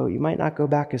have to go, you might not go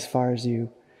back as far as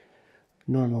you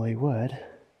normally would,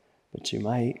 but you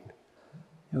might.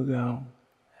 You'll go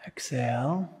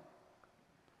exhale,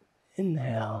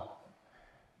 inhale,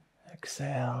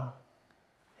 exhale,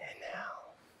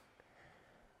 inhale,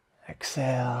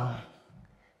 exhale,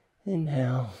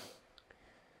 inhale,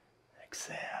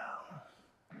 exhale,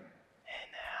 inhale.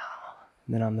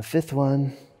 And then on the fifth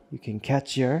one, you can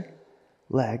catch your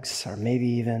legs, or maybe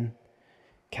even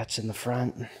catch in the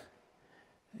front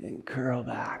and curl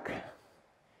back.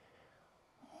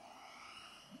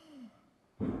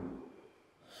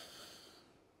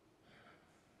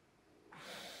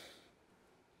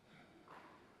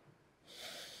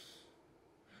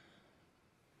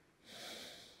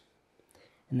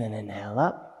 And then inhale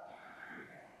up.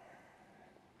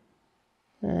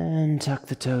 And tuck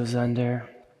the toes under.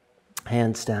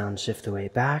 Hands down, shift the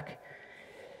weight back.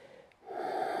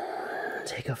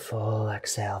 Take a full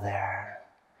exhale there.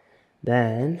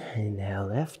 Then inhale,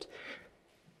 lift.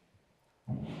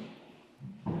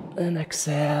 And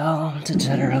exhale to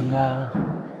Chaturanga.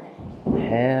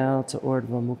 Inhale to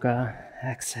Urdhva Mukha.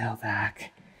 Exhale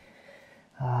back.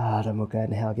 Adho Mukha.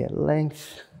 Inhale, get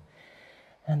length.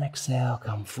 And exhale,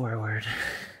 come forward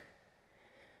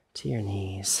to your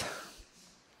knees.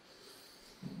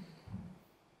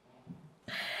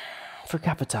 For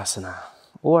Kapotasana.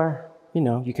 Or,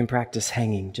 you can practice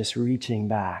hanging, just reaching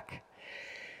back.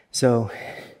 So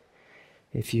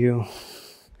if you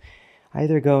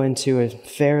either go into a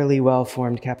fairly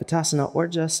well-formed Kapotasana or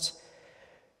just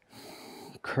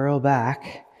curl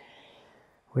back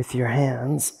with your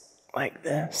hands like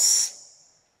this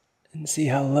and see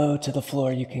how low to the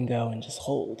floor you can go and just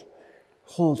hold.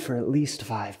 Hold for at least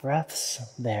 5 breaths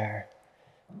there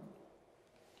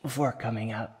before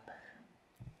coming up.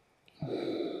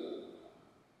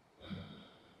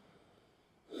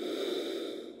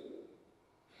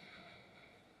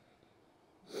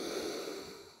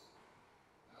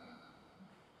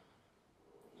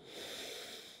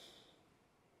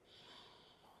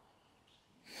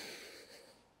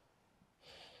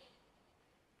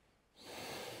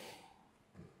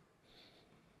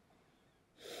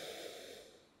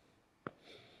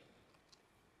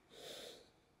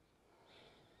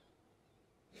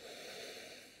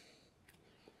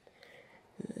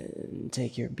 And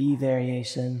take your B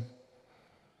variation.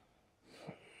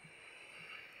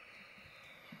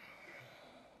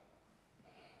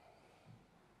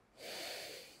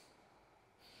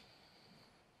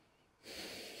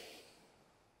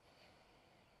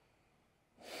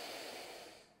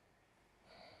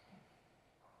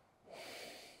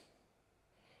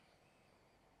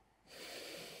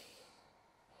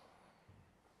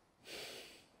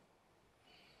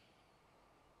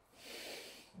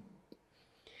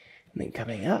 And then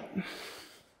coming up.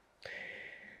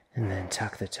 And then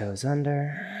tuck the toes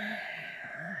under.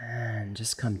 And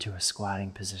just come to a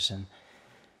squatting position.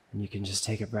 And you can just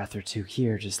take a breath or two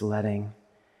here, just letting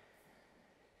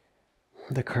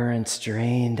the currents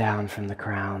drain down from the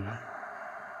crown.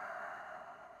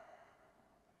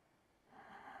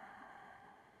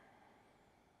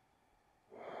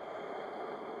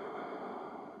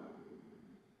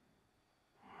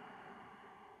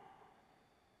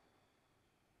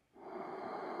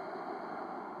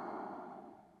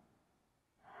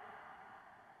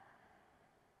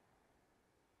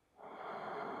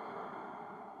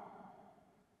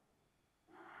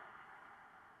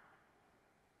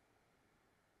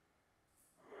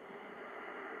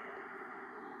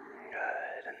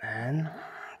 And then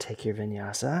take your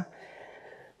vinyasa.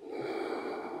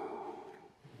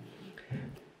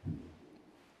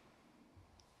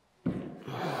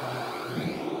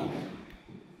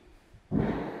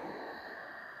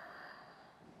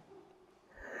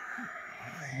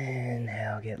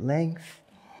 Inhale, get length.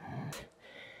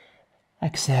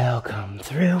 Exhale, come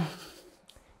through.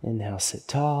 Inhale, sit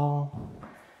tall.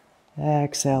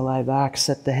 Exhale, lie back.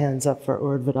 Set the hands up for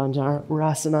Urdhva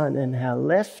Dhanurasana. And inhale,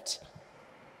 lift.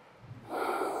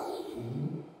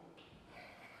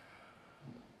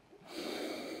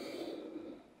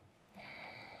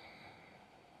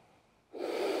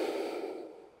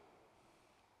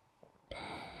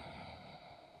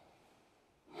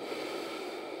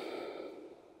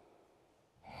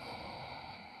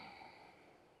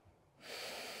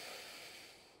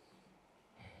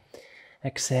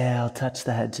 Exhale, touch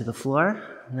the head to the floor,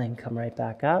 and then come right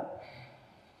back up.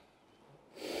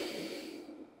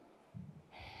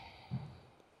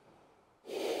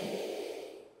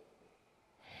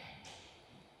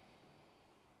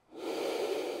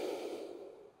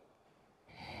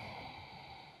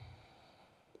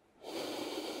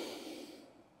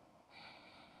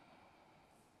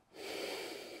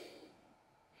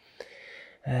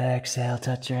 Exhale,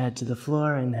 touch your head to the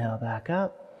floor. Inhale back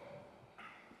up.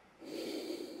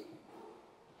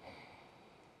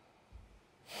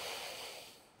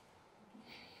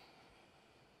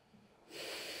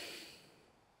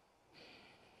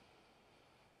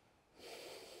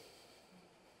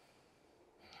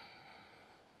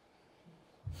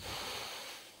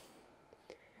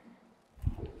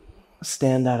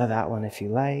 Stand out of that one if you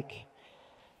like,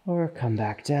 or come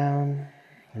back down.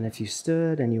 And if you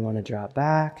stood and you want to drop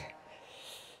back,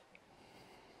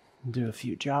 do a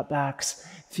few drop backs.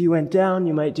 If you went down,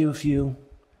 you might do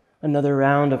another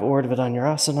round of Urdhva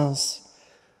Dhanurasanas.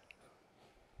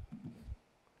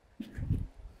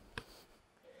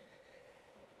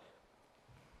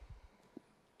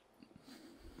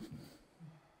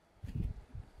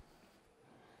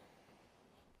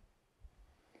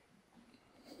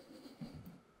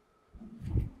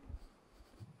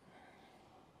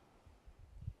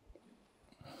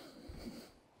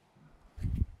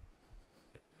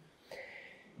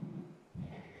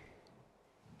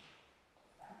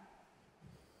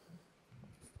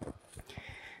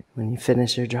 When you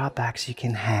finish your drop backs, you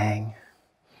can hang.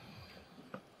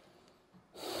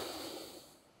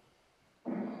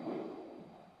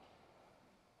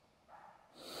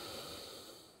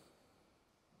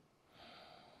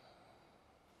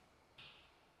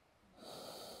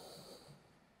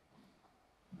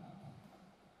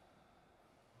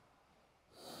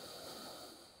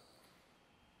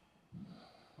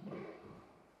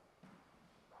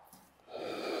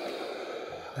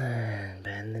 And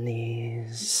bend the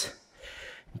knees.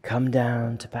 And come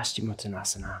down to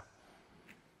Paschimottanasana.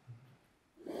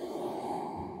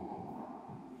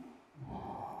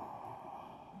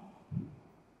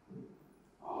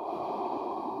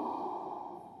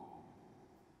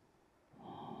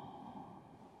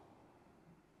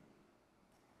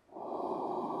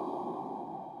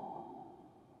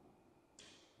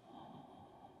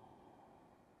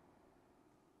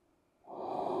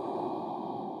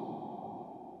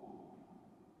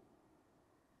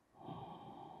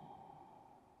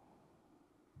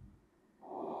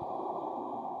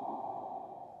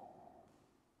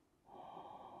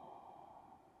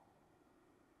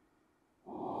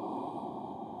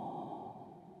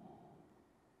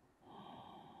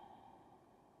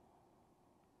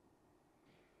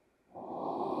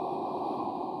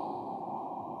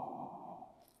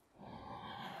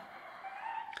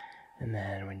 And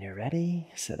then when you're ready,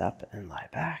 sit up and lie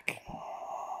back.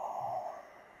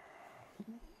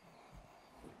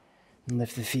 And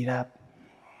lift the feet up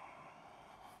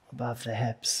above the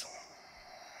hips.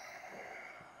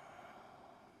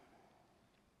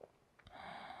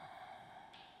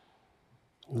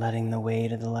 Letting the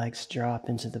weight of the legs drop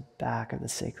into the back of the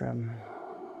sacrum.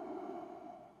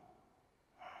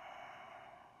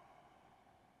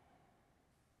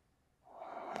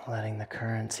 Letting the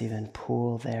currents even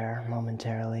pool there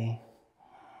momentarily.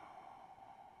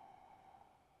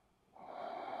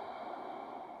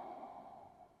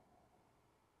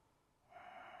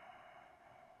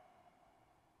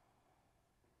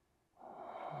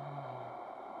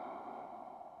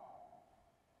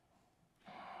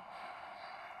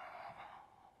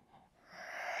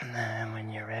 And then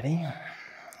when you're ready,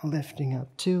 lifting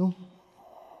up to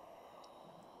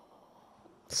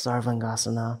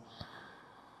Sarvangasana.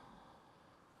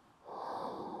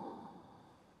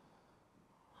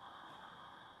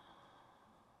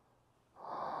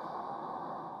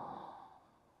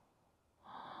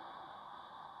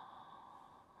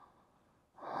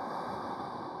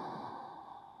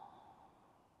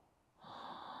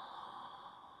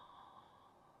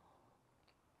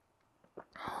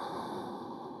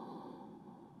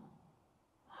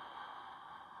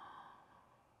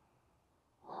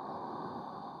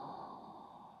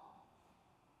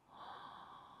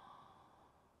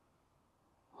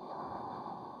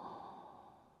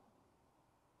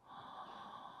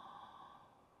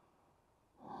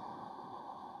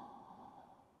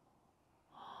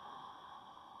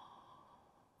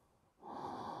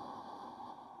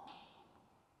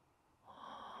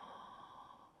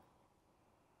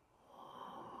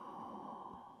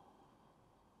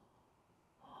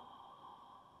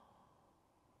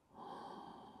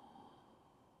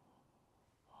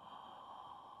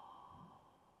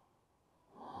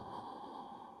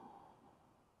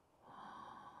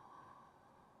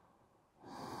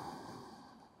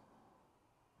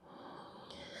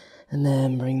 And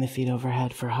then bring the feet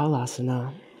overhead for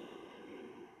Halasana.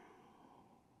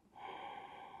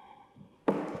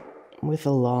 With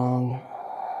a long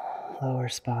lower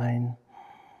spine.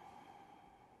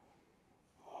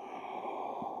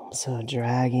 So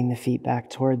dragging the feet back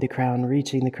toward the crown,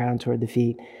 reaching the crown toward the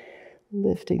feet,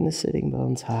 lifting the sitting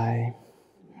bones high.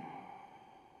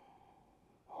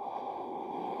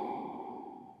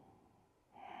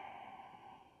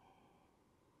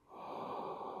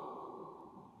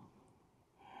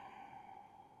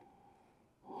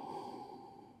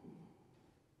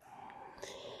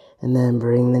 And then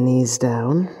bring the knees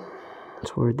down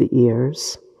toward the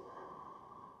ears.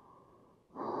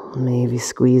 Maybe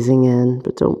squeezing in,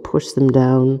 but don't push them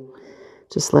down.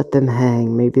 Just let them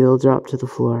hang. Maybe they'll drop to the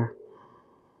floor.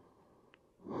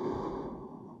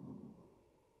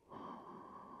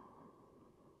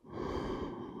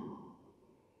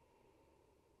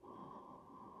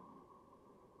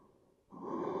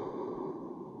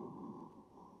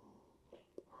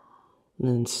 And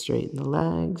then straighten the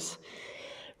legs.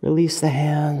 Release the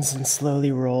hands and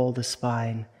slowly roll the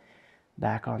spine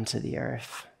back onto the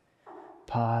earth.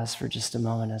 Pause for just a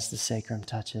moment as the sacrum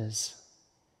touches.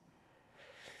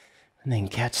 And then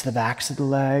catch the backs of the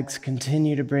legs.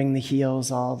 Continue to bring the heels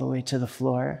all the way to the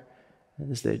floor.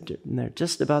 As they're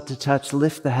just about to touch,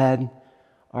 lift the head,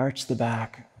 arch the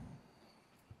back.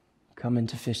 Come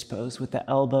into fish pose with the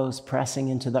elbows pressing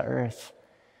into the earth.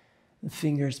 The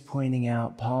fingers pointing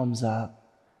out, palms up.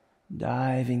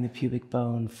 Diving the pubic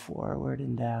bone forward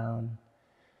and down.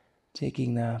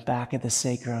 Taking the back of the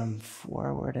sacrum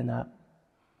forward and up.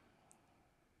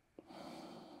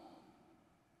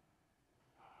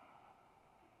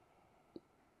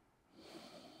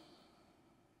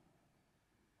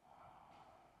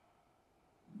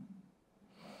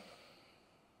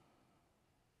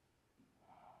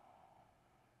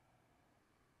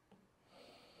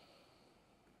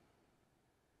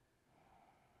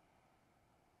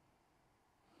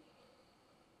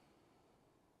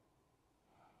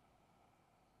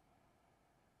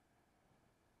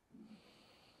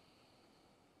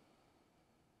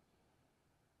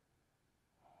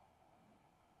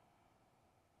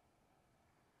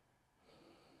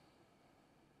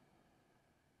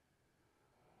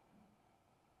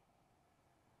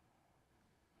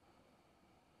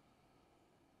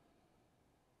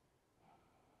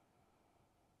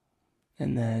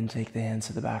 And then take the hands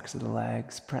to the backs of the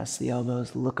legs, press the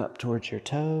elbows, look up towards your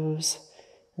toes,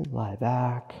 and lie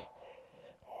back.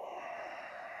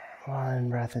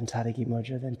 One breath in Tadagi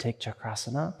Mudra, then take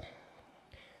Chakrasana.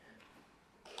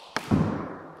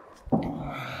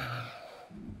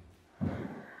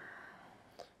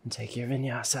 And take your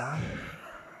Vinyasa.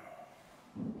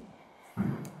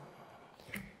 And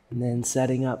then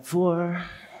setting up for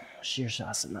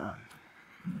Shirshasana.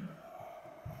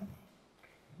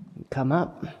 Come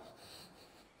up.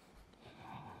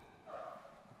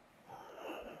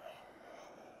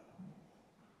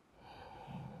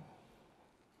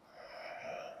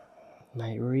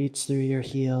 Might reach through your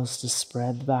heels to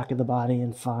spread the back of the body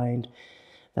and find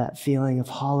that feeling of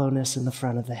hollowness in the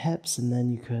front of the hips, and then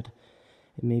you could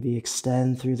maybe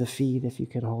extend through the feet if you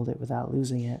can hold it without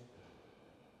losing it.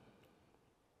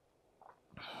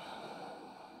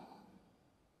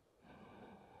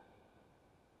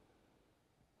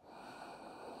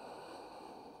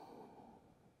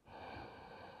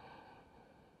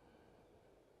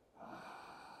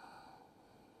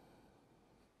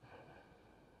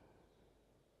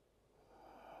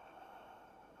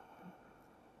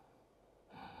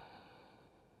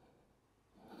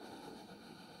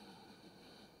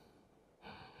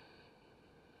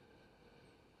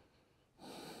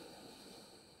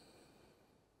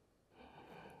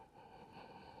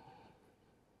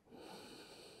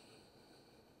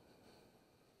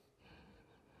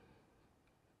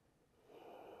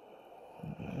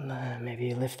 Maybe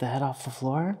you lift the head off the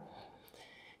floor.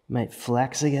 You might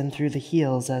flex again through the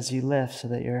heels as you lift so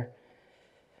that you're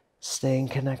staying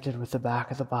connected with the back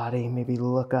of the body. Maybe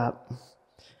look up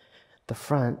the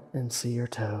front and see your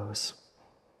toes.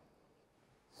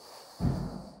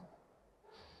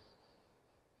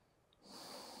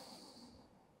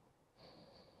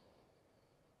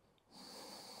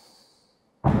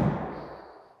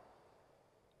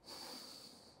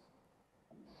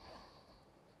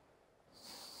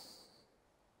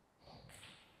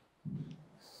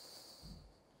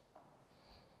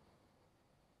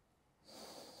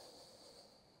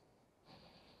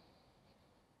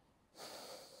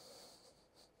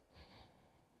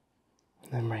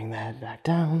 Then bring the head back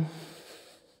down.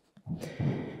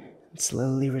 And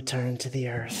slowly return to the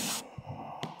earth.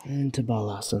 Into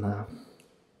Balasana.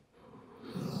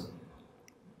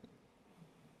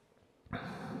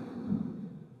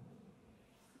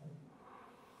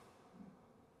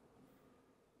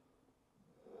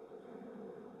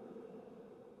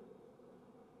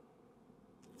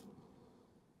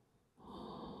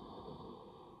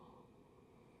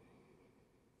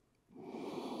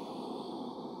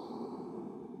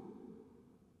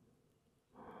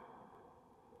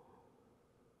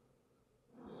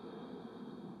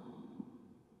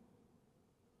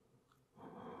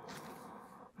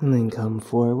 And then come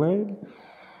forward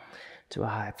to a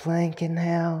high plank,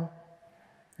 inhale,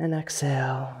 and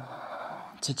exhale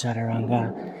to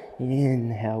chaturanga.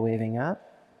 Inhale, waving up,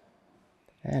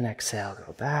 and exhale,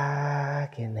 go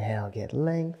back. Inhale, get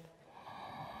length,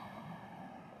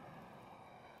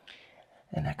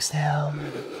 and exhale,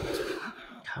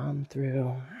 come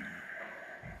through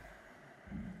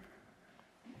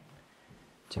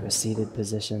to a seated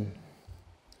position.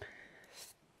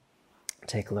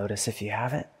 Take lotus if you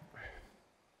have it.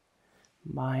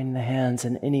 Bind the hands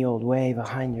in any old way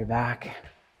behind your back.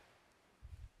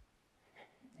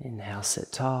 Inhale,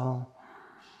 sit tall.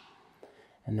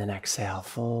 And then exhale,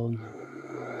 fold.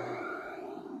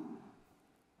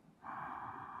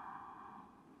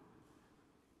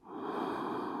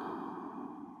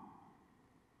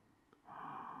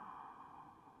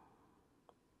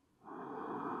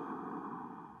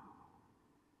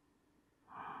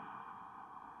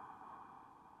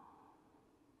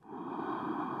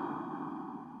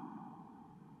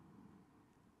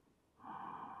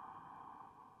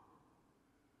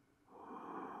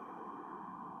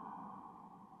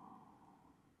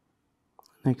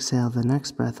 Exhale the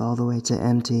next breath all the way to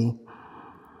empty.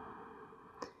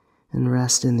 And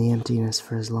rest in the emptiness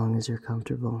for as long as you're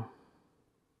comfortable.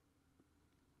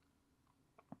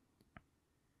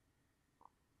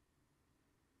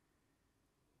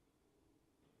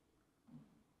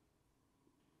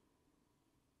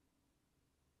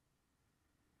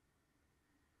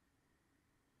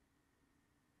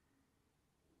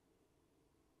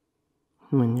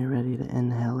 When you're ready to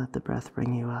inhale, let the breath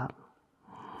bring you up.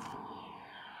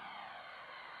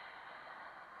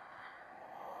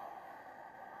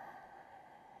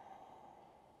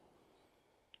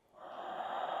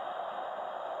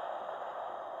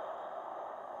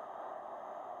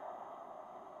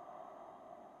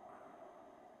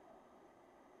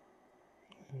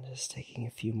 And just taking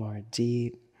a few more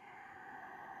deep,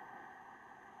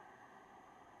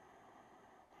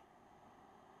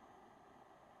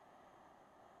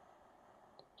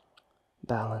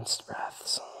 balanced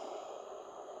breaths.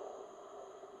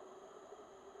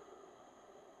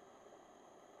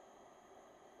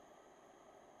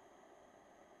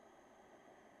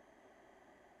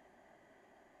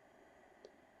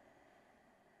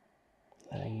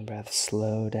 Letting the breath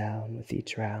slow down with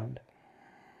each round.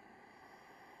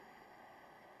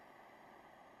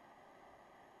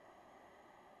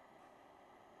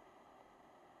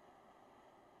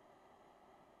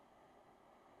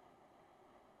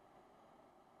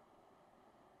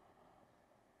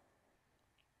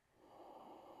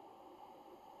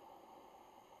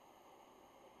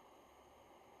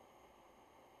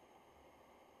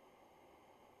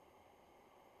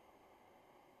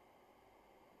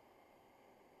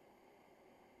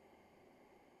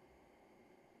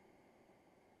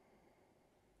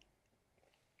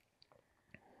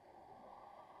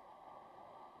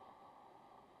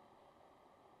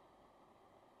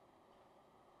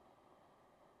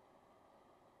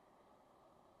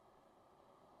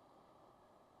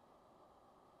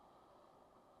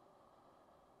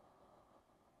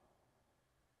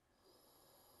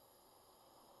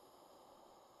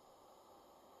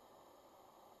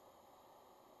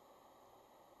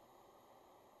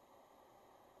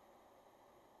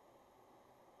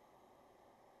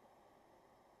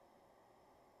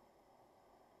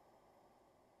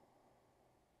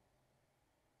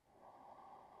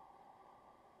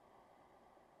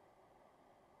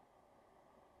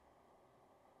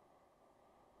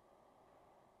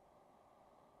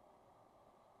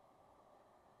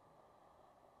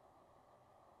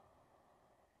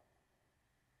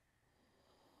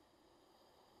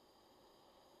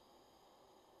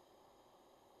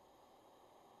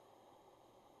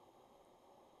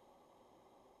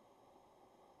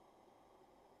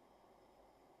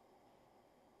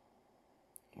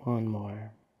 One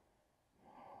more.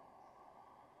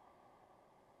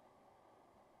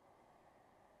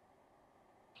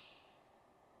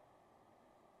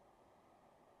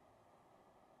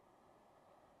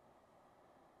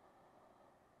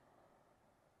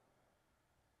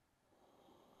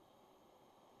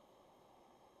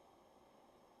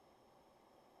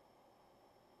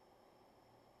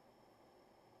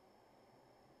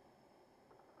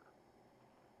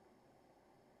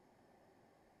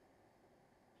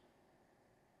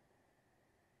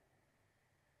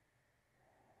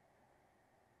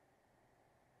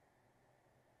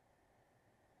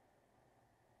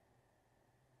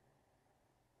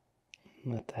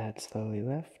 Let the head slowly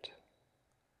lift.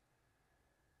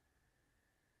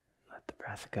 Let the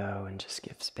breath go and just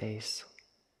give space.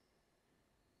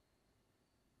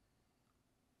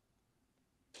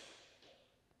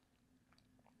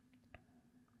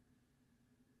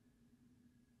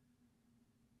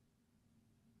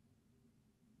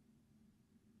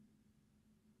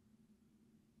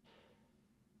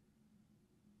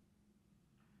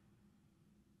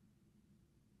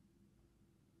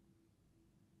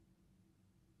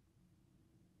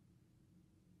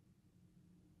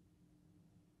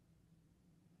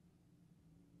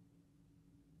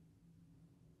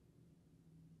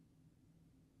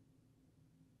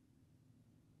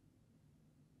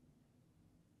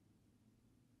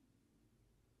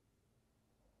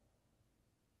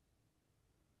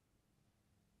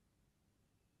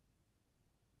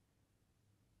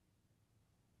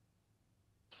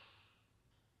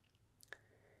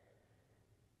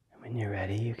 When you're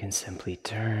ready, you can simply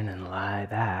turn and lie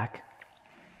back.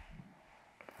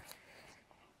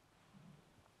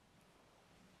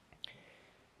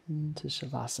 Into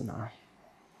Shavasana.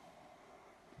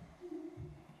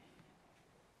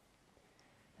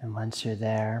 And once you're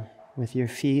there, with your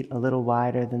feet a little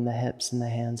wider than the hips and the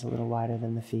hands a little wider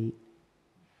than the feet,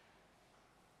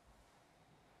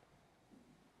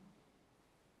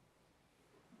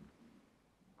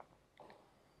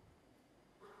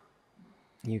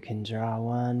 you can draw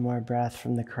one more breath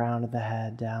from the crown of the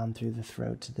head down through the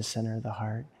throat to the center of the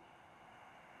heart.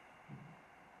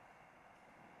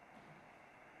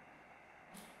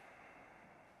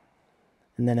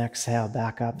 And then exhale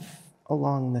back up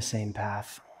along the same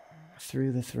path,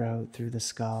 through the throat, through the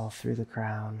skull, through the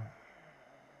crown.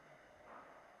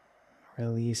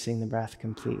 Releasing the breath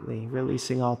completely,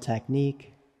 releasing all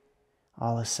technique,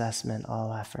 all assessment,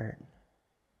 all effort.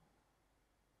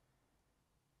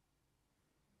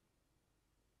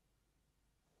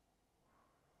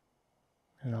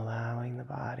 And allowing the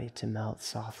body to melt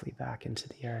softly back into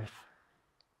the earth.